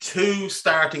 2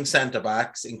 starting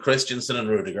centre-backs in Christensen and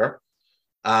Rudiger.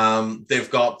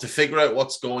 They've got to figure out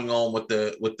what's going on with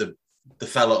the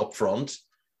fella up front.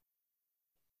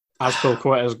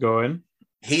 Azpilicueta's going.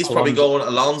 He's probably going.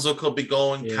 Alonso could be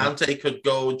going. Yeah. Kante could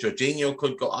go. Jorginho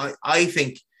could go. I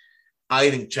think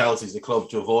Chelsea's the club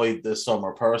to avoid this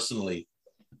summer, personally.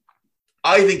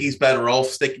 I think he's better off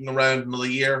sticking around another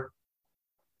year.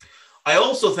 I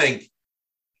also think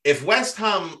if West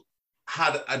Ham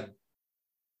had a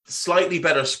slightly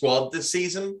better squad this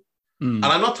season, and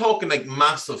I'm not talking like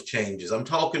massive changes, I'm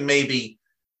talking maybe,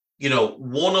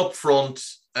 one up front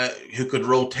who could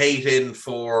rotate in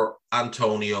for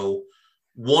Antonio,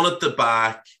 one at the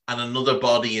back, and another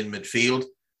body in midfield,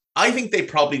 I think they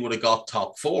probably would have got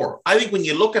top 4. I think when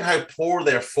you look at how poor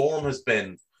their form has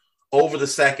been over the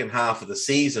second half of the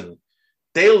season,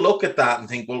 they'll look at that and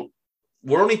think, well,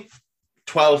 we're only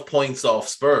 12 points off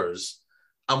Spurs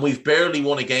and we've barely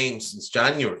won a game since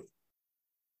January.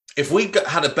 If we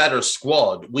had a better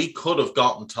squad, we could have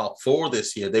gotten top 4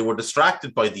 this year. They were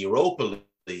distracted by the Europa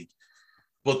League,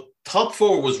 but top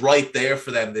 4 was right there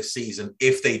for them this season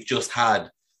if they just had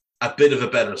a bit of a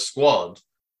better squad.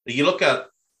 You look at,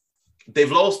 they've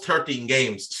lost 13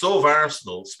 games. So have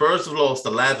Arsenal. Spurs have lost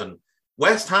 11.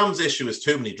 West Ham's issue is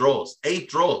too many draws, 8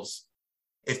 draws.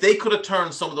 If they could have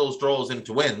turned some of those draws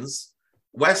into wins,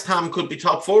 West Ham could be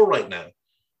top 4 right now.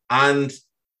 And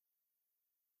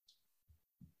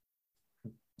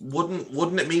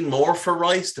wouldn't it mean more for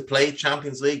Rice to play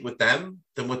Champions League with them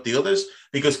than with the others?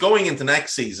 Because going into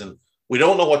next season, we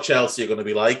don't know what Chelsea are going to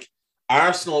be like.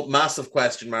 Arsenal, massive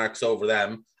question marks over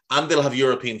them. and they'll have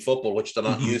European football, which they're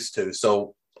not used to.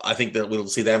 So I think that we'll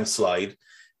see them slide.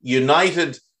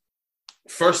 United,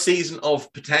 first season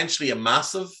of potentially a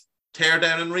massive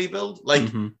teardown and rebuild. Like,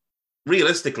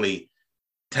 realistically,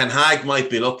 Ten Hag might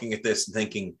be looking at this and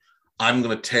thinking, I'm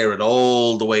going to tear it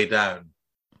all the way down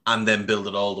and then build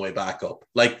it all the way back up.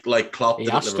 Like Klopp did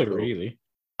at Liverpool. Really.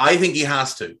 I think he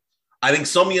has to. I think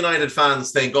some United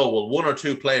fans think, oh, well, one or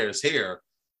two players here.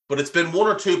 But it's been one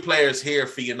or two players here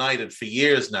for United for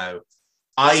years now.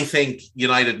 I think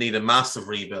United need a massive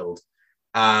rebuild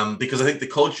because I think the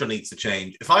culture needs to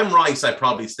change. If I'm Rice, I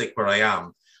probably stick where I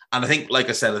am. And I think, like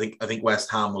I said, I think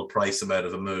West Ham will price him out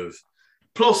of a move.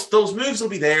 Plus, those moves will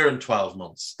be there in 12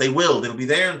 months. They will. They'll be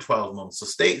there in 12 months. So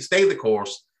stay the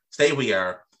course. Stay where you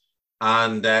are.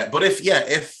 And but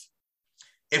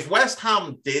if West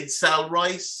Ham did sell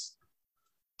Rice,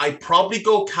 I'd probably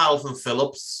go Calvin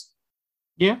Phillips.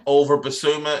 Yeah. Over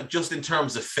Basuma, just in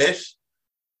terms of fit.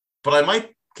 But I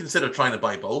might consider trying to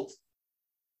buy both.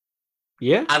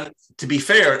 Yeah. And to be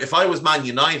fair, if I was Man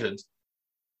United,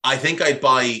 I think I'd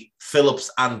buy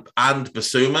Phillips and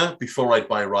Basuma before I'd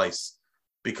buy Rice,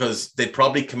 because they'd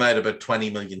probably come out about 20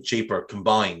 million cheaper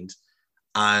combined.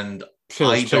 And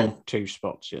two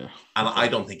spots, yeah. And I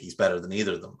don't think he's better than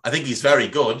either of them. I think he's very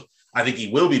good. I think he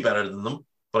will be better than them,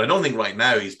 but I don't think right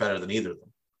now he's better than either of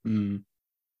them.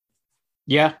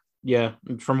 Yeah.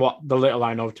 From what the little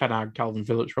I know of Ten Hag, Calvin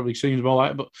Phillips probably seems more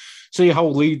like it. But see how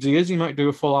Leeds he is. He might do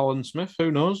a full Alan Smith.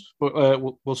 Who knows? But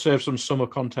we'll save some summer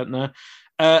content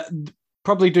there.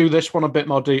 Probably do this one a bit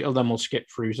more detail, then we'll skip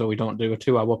through so we don't do a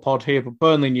 2-hour pod here. But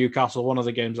Burnley Newcastle, one of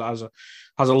the games that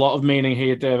has a lot of meaning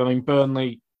here, Dave. I mean,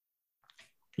 Burnley,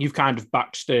 you've kind of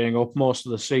backed staying up most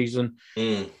of the season.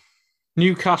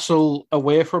 Newcastle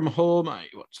away from home,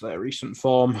 what's their recent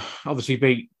form? Obviously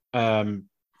beat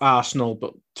Arsenal,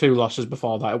 but 2 losses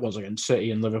before that. It was against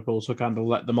City and Liverpool, so kind of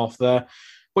let them off there.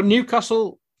 But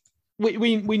Newcastle,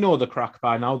 we know the crack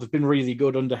by now. They've been really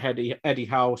good under Eddie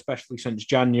Howe, especially since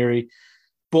January.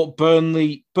 But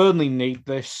Burnley need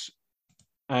this.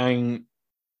 And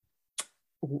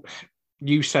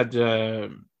you said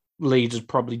Leeds would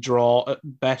probably draw at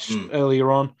best earlier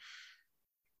on.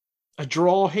 A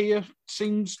draw here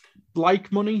seems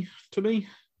like money to me.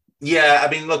 Yeah, I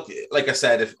mean, look, like I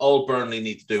said, if all Burnley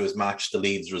need to do is match the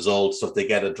Leeds results, so if they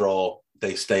get a draw,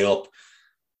 they stay up.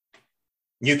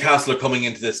 Newcastle are coming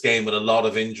into this game with a lot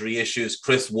of injury issues.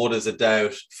 Chris Wood is a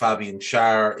doubt. Fabian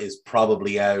Schär is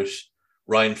probably out.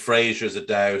 Ryan Fraser's a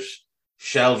doubt.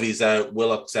 Shelby's out.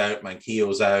 Willock's out.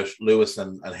 Manquillo's out. Lewis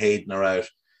and Hayden are out.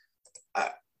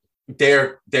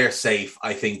 They're safe.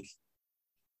 I think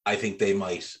they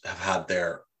might have had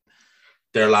their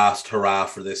last hurrah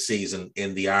for this season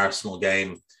in the Arsenal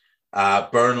game.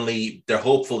 Burnley, they're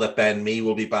hopeful that Ben Mee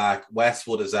will be back.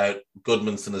 Westwood is out.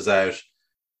 Goodmanson is out.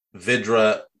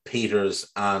 Vidra,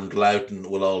 Peters, and Loughton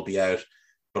will all be out.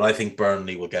 But I think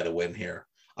Burnley will get a win here.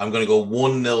 I'm going to go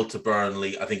 1-0 to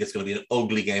Burnley. I think it's going to be an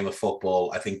ugly game of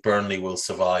football. I think Burnley will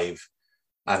survive.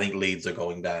 I think Leeds are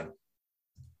going down.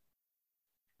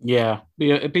 Yeah,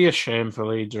 it'd be a shame for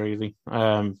Leeds, really.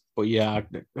 But yeah,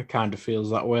 it kind of feels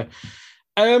that way.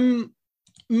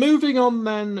 Moving on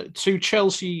then to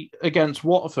Chelsea against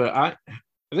Watford.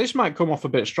 This might come off a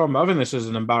bit strong, but I think this is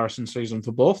an embarrassing season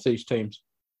for both these teams.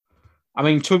 I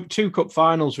mean, two cup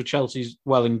finals for Chelsea's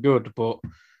well and good, but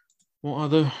what are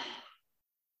the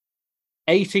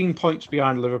 18 points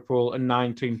behind Liverpool and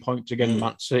 19 points against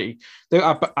Man City?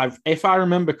 If I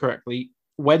remember correctly,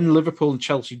 when Liverpool and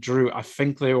Chelsea drew, I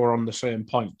think they were on the same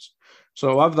points.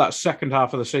 So to have that second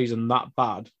half of the season that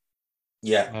bad,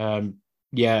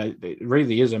 it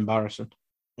really is embarrassing.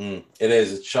 It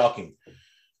is. It's shocking.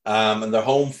 And their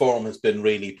home form has been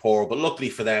really poor. But luckily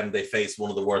for them, they face one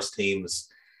of the worst teams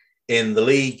in the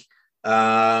league.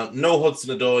 No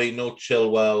Hudson-Odoi, no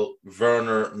Chilwell,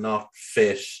 Werner not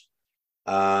fit,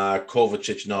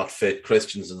 Kovacic not fit,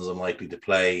 Christensen's unlikely to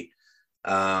play.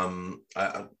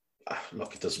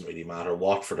 Look, it doesn't really matter.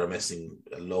 Watford are missing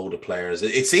a load of players.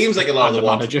 It seems like a lot of the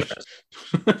Watford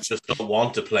players just don't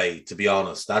want to play, to be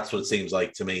honest. That's what it seems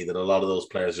like to me, that a lot of those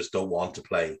players just don't want to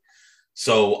play.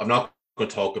 So I'm not going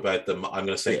to talk about them. I'm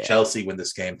going to say Chelsea win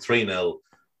this game 3-0.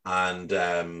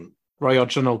 And Roy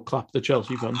Hodgson will clap the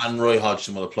Chelsea fans. And Roy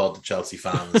Hodgson will applaud the Chelsea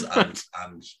fans.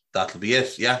 and that'll be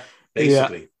it. Yeah,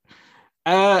 basically.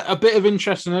 Yeah. A bit of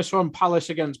interest in this one. Palace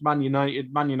against Man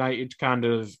United. Man United kind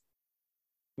of,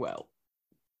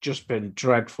 just been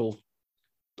dreadful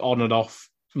on and off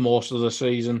most of the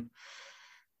season.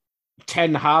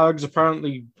 Ten Hag's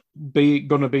apparently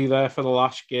going to be there for the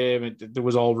last game. There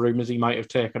was all rumours he might have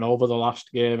taken over the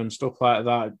last game and stuff like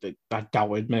that. I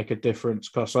doubt it'd make a difference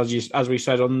because, as we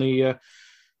said on the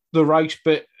the right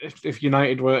bit. If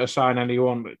United were to sign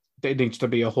anyone, it needs to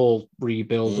be a whole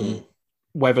rebuild. And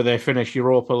whether they finish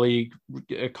Europa League,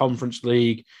 Conference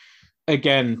League,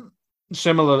 again,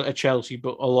 similar to Chelsea,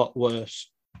 but a lot worse.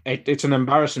 It's an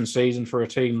embarrassing season for a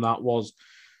team that was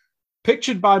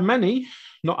pictured by many.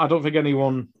 I don't think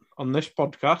anyone on this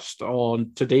podcast or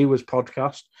on today's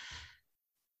podcast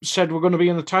said we're going to be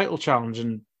in the title challenge,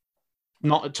 and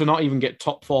not even get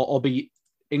top four or be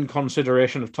in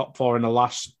consideration of top four in the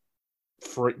last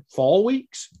 4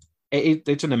 weeks.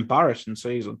 It's an embarrassing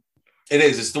season. It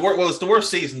is. It's the worst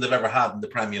season they've ever had in the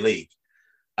Premier League.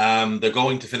 They're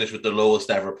going to finish with the lowest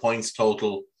ever points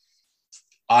total.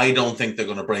 I don't think they're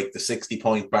going to break the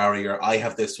 60-point barrier. I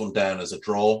have this one down as a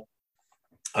draw.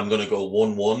 I'm going to go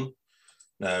 1-1.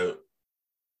 Now,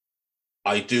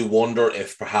 I do wonder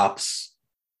if perhaps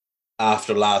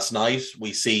after last night,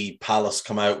 we see Palace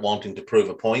come out wanting to prove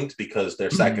a point because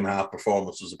their second half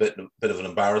performance was a bit of an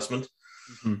embarrassment.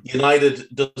 Mm-hmm. United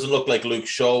doesn't look like Luke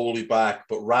Shaw will be back,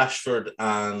 but Rashford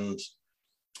and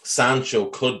Sancho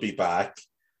could be back.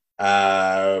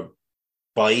 Bailly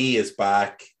is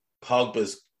back.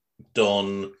 Pogba's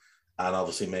done. And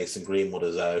obviously Mason Greenwood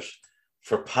is out.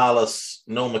 For Palace,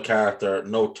 no MacArthur,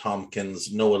 no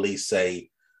Tompkins, no Elise,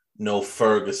 no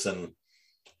Ferguson.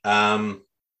 I'll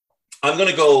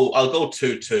go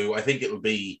 2-2. I think it'll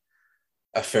be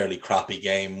a fairly crappy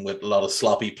game with a lot of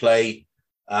sloppy play.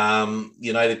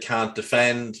 United can't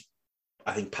defend.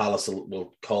 I think Palace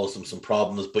will cause them some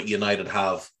problems, but United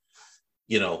have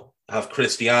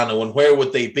Cristiano, and where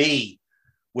would they be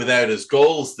without his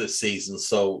goals this season?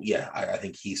 So yeah, I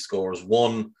think he scores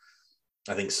 1.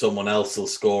 I think someone else will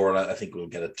score, and I think we'll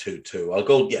get a 2-2. I'll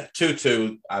go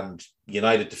 2-2, and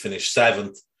United to finish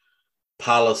 7th,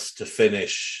 Palace to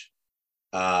finish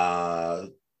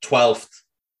 12th.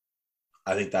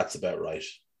 I think that's about right.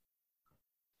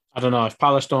 I don't know. If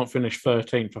Palace don't finish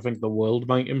 13th, I think the world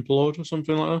might implode or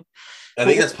something like that. I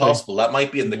think that's possible. That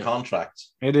might be in the contract.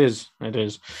 It is.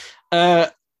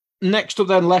 Next up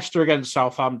then, Leicester against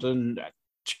Southampton.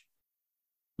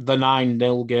 The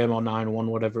 9-0 game or 9-1,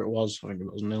 whatever it was. I think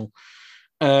it was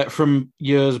 0. From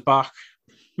years back.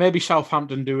 Maybe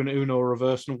Southampton do an Uno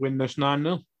reverse and win this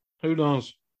 9-0. Who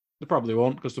knows? They probably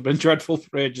won't because they've been dreadful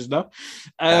for ages now.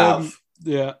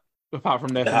 Yeah. Apart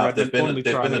from Nathan Redmond,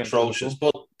 they've been atrocious.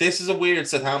 But this is a weird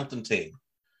Southampton team.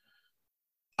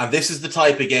 And this is the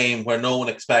type of game where no one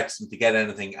expects them to get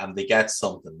anything and they get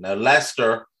something. Now,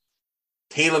 Leicester,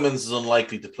 Tielemans is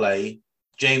unlikely to play.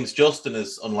 James Justin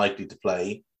is unlikely to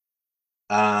play.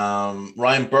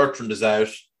 Ryan Bertrand is out.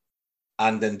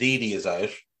 And then Ndidi is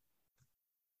out.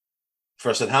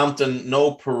 For Southampton,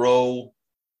 no Perot,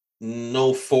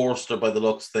 no Forster by the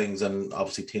looks of things, and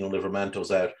obviously Tino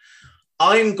Livermento's out.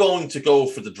 I'm going to go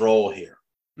for the draw here.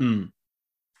 I'm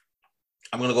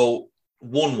going to go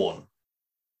 1-1.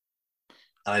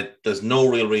 There's no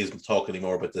real reason to talk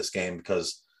anymore about this game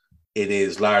because it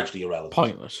is largely irrelevant.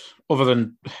 Pointless. Other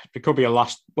than it could be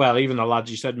even the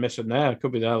lads you said missing there, it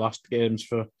could be their last games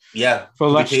for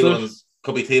Leicester.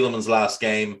 Could be Tielemans' last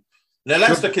game. Now,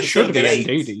 Leicester can still get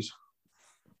 8.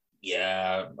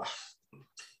 Yeah.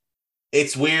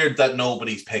 It's weird that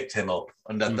nobody's picked him up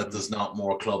and that there's not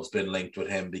more clubs been linked with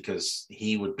him because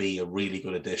he would be a really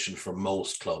good addition for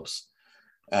most clubs.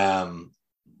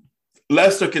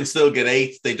 Leicester can still get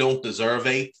 8. They don't deserve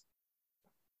 8.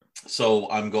 So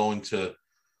I'm going to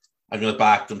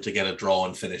back them to get a draw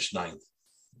and finish 9th.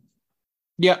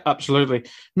 Yeah, absolutely.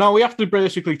 Now we have to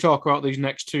basically talk about these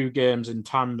next 2 games in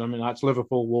tandem, and that's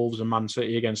Liverpool, Wolves and Man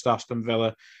City against Aston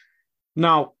Villa.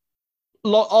 Now,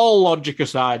 all logic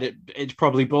aside, it's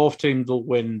probably both teams will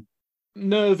win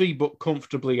nervy but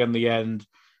comfortably in the end.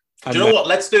 Do you know what?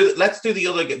 Let's do the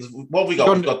other games. What have we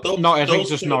got? We've got those. No, I think it's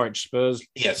just Norwich Spurs.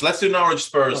 Yeah, so let's do Norwich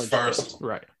Spurs first,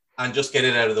 right? And just get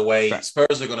it out of the way. Right.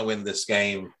 Spurs are going to win this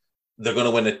game. They're going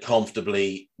to win it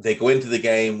comfortably. They go into the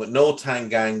game with no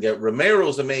Tanganga.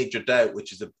 Romero's a major doubt,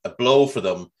 which is a blow for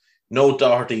them. No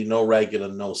Doherty, no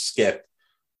Reguilon, no Skip.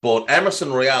 But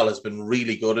Emerson Royal has been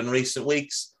really good in recent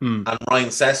weeks, and Ryan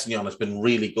Sessegnon has been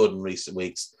really good in recent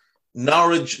weeks.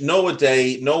 Norwich, no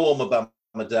O'Day, no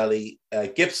Omabamidele,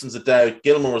 Gibson's a doubt,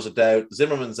 Gilmore's a doubt,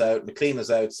 Zimmerman's out, McLean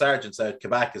is out, Sargent's out,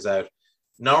 Kabak is out.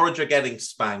 Norwich are getting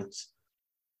spanked.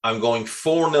 I'm going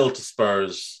 4-0 to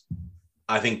Spurs.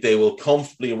 I think they will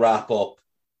comfortably wrap up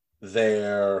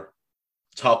their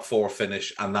top 4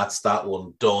 finish, and that's that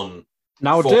one done.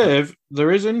 Now, Dave,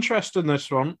 there is interest in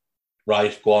this one.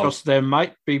 Right, go on. Because there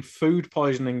might be food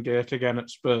poisoning gate again at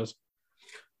Spurs.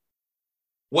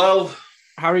 Well,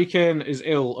 Harry Kane is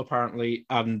ill, apparently,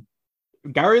 and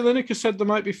Gary Lineker said there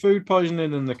might be food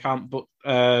poisoning in the camp, but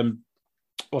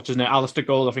what's his name, Alistair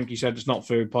Gold, I think he said it's not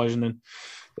food poisoning.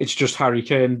 It's just Harry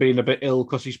Kane being a bit ill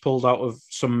because he's pulled out of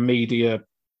some media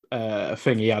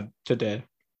thing he had today.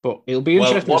 But it'll be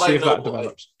interesting to see if that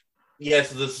develops.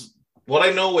 Yes, what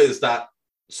I know is that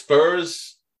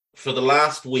Spurs, for the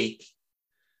last week,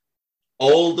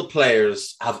 all the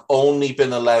players have only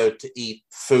been allowed to eat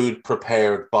food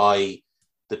prepared by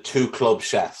the 2 club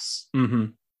chefs. Mm-hmm.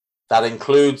 That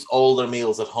includes all their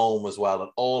meals at home as well. It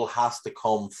all has to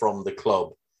come from the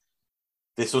club.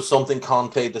 This was something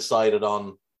Conte decided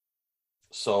on.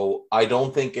 So I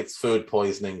don't think it's food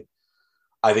poisoning.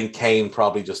 I think Kane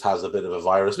probably just has a bit of a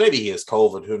virus. Maybe he has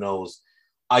COVID, who knows?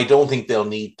 I don't think they'll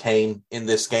need Kane in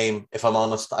this game, if I'm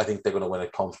honest. I think they're going to win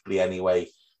it comfortably anyway.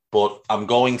 But I'm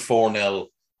going 4-0.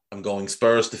 I'm going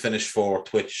Spurs to finish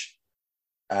 4th, which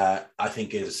I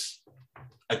think is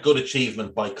a good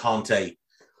achievement by Conte,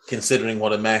 considering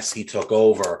what a mess he took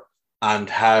over and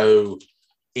how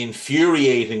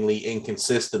infuriatingly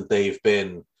inconsistent they've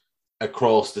been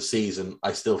across the season.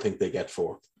 I still think they get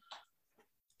 4th.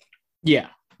 Yeah,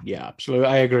 absolutely.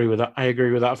 I agree with that. I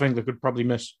think they could probably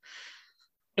miss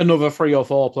another 3 or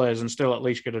 4 players and still at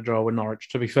least get a draw with Norwich,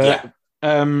 to be fair.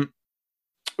 Yeah.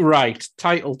 Right,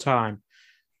 title time.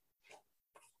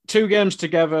 2 games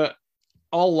together.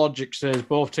 All logic says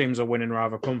both teams are winning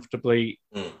rather comfortably,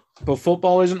 but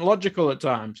football isn't logical at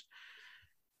times.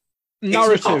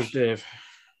 Narrative, Dave.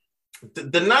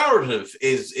 The narrative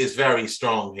is very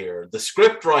strong here. The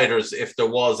script writers, if there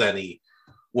was any,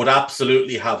 would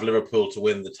absolutely have Liverpool to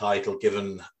win the title,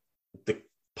 given the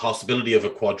possibility of a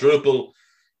quadruple,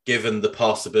 given the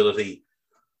possibility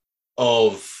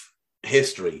of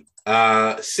history.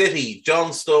 City,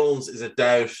 John Stones is a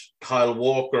doubt. Kyle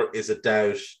Walker is a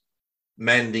doubt.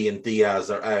 Mendy and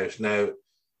Diaz are out. Now,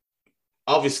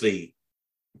 obviously,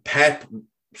 Pep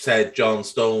said John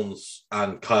Stones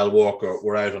and Kyle Walker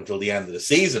were out until the end of the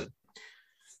season.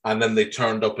 And then they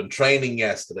turned up in training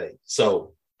yesterday.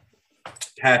 So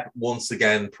Pep, once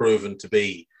again, proven to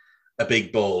be a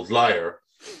big, bold liar.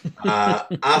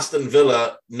 Aston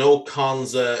Villa, no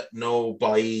Konza, no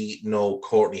Bailly, no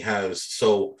Courtney House.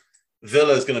 So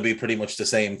Villa is going to be pretty much the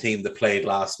same team that played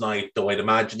last night, though I'd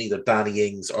imagine either Danny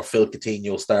Ings or Phil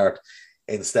Coutinho start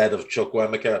instead of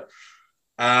Chukwuemeka.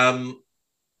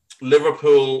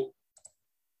 Liverpool,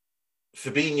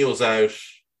 Fabinho's out.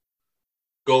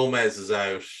 Gomez is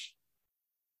out.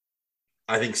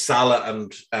 I think Salah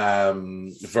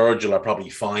and Virgil are probably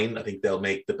fine. I think they'll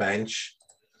make the bench.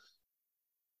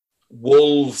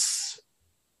 Wolves,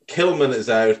 Kilman is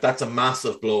out. That's a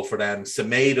massive blow for them.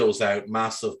 Semedo's out.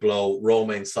 Massive blow.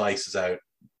 Romain Saiss is out.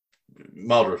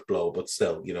 Moderate blow, but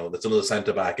still, that's another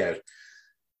centre-back out.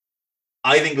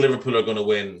 I think Liverpool are going to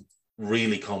win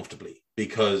really comfortably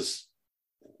because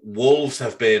Wolves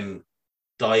have been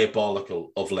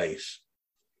diabolical of late.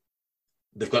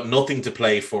 They've got nothing to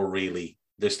play for, really.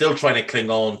 They're still trying to cling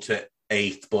on to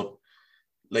 8th, but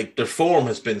their form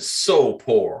has been so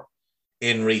poor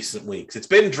in recent weeks. It's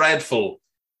been dreadful,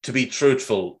 to be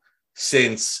truthful,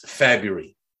 since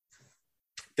February.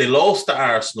 They lost to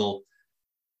Arsenal.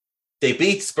 They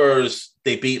beat Spurs.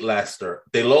 They beat Leicester.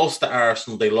 They lost to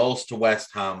Arsenal. They lost to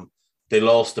West Ham. They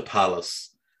lost to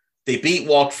Palace. They beat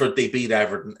Watford. They beat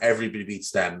Everton. Everybody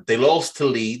beats them. They lost to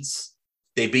Leeds.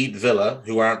 They beat Villa,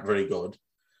 who aren't very good.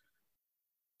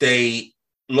 They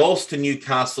lost to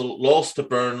Newcastle, lost to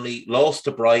Burnley, lost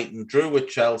to Brighton, drew with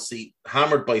Chelsea,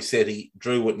 hammered by City,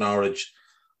 drew with Norwich.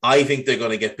 I think they're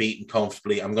going to get beaten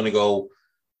comfortably. I'm going to go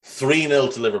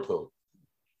 3-0 to Liverpool.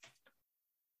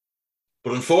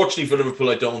 But unfortunately for Liverpool,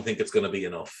 I don't think it's going to be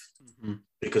enough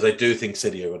because I do think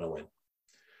City are going to win.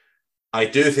 I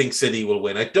do think City will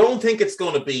win. I don't think it's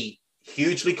going to be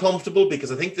hugely comfortable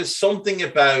because I think there's something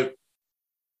about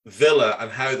Villa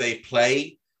and how they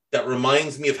play that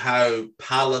reminds me of how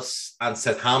Palace and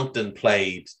Southampton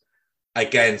played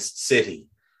against City.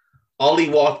 Ollie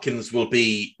Watkins will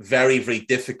be very, very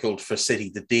difficult for City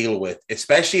to deal with,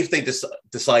 especially if they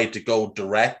decide to go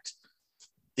direct.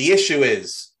 The issue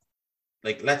is,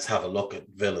 let's have a look at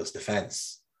Villa's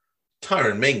defence.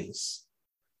 Tyrone Mings,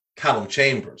 Callum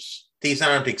Chambers. These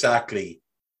aren't exactly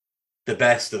the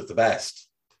best of the best.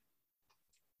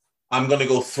 I'm going to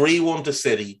go 3-1 to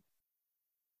City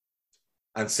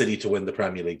and City to win the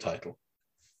Premier League title.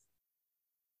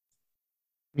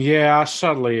 Yeah, I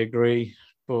sadly agree,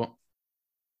 but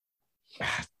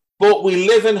we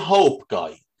live in hope,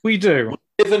 Guy. We do.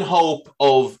 We live in hope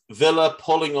of Villa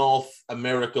pulling off a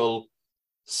miracle,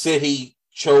 City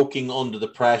choking under the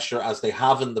pressure as they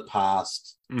have in the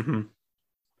past. Mm-hmm.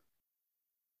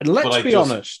 And let's be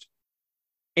honest,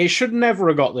 it should never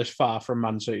have got this far from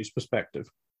Man City's perspective.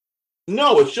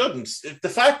 No, it shouldn't. The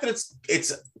fact that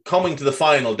it's coming to the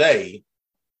final day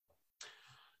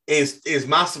is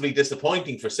massively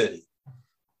disappointing for City.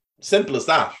 Simple as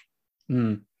that.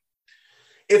 Mm.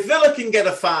 If Villa can get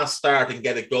a fast start and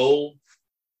get a goal,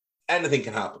 anything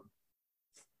can happen.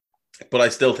 But I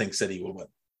still think City will win.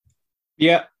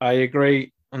 Yeah, I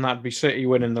agree. And that'd be City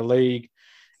winning the league.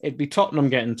 It'd be Tottenham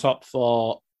getting top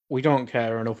 4. We don't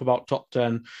care enough about top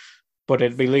 10. But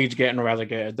it'd be Leeds getting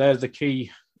relegated. There's the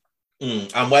key.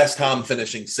 And West Ham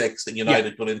finishing 6th and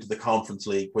United going into the Conference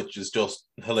League, which is just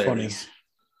hilarious. Funny.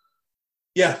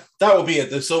 Yeah, that would be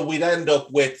it. So we'd end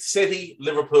up with City,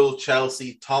 Liverpool,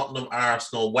 Chelsea, Tottenham,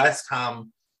 Arsenal, West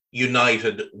Ham,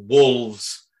 United,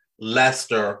 Wolves,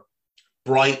 Leicester,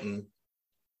 Brighton,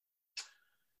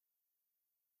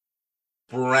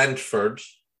 Brentford,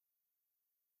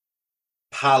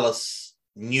 Palace,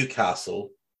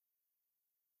 Newcastle,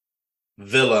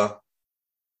 Villa,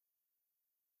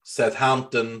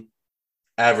 Southampton,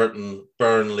 Everton,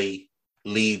 Burnley,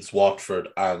 Leeds, Watford,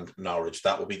 and Norwich.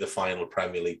 That will be the final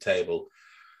Premier League table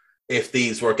if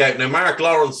these work out. Now, Mark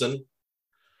Lawrenson,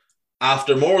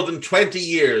 after more than 20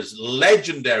 years,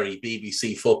 legendary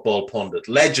BBC football pundit,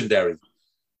 Mark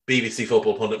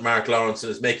Lawrenson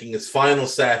is making his final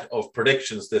set of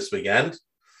predictions this weekend.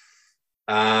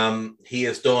 He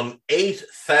has done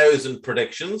 8,000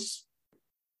 predictions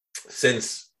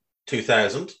since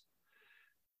 2000.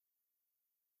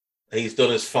 He's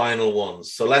done his final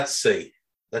ones. So let's see.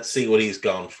 Let's see what he's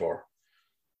gone for.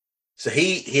 So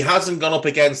he hasn't gone up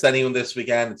against anyone this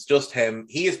weekend. It's just him.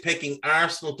 He is picking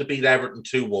Arsenal to beat Everton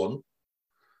 2-1.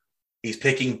 He's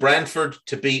picking Brentford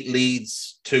to beat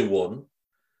Leeds 2-1.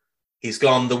 He's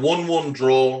gone the 1-1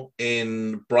 draw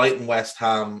in Brighton, West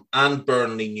Ham, and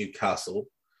Burnley, Newcastle.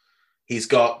 He's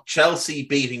got Chelsea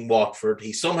beating Watford.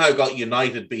 He somehow got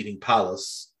United beating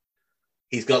Palace.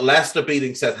 He's got Leicester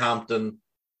beating Southampton,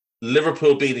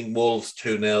 Liverpool beating Wolves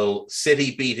 2-0,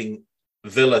 City beating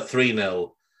Villa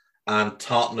 3-0, and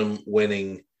Tottenham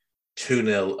winning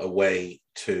 2-0 away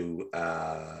to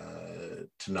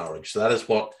Norwich. So that is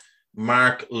what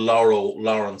Mark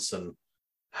Lawrenson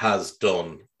has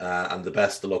done, and the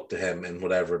best of luck to him in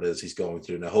whatever it is he's going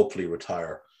through now. Hopefully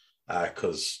retire,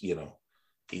 because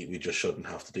we just shouldn't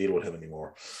have to deal with him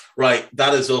anymore. Right,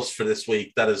 that is us for this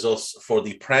week. That is us for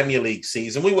the Premier League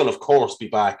season. We will, of course, be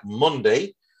back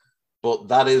Monday, but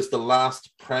that is the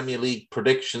last Premier League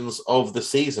predictions of the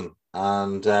season.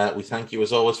 And we thank you,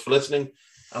 as always, for listening,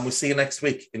 and we'll see you next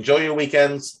week. Enjoy your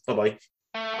weekends. Bye-bye.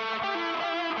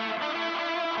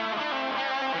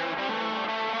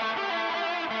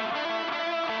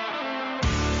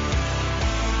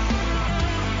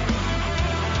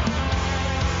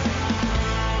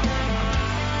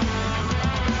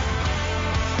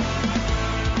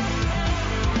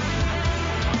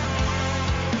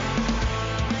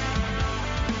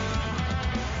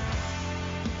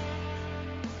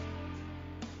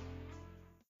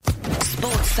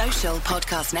 Social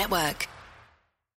Podcast Network.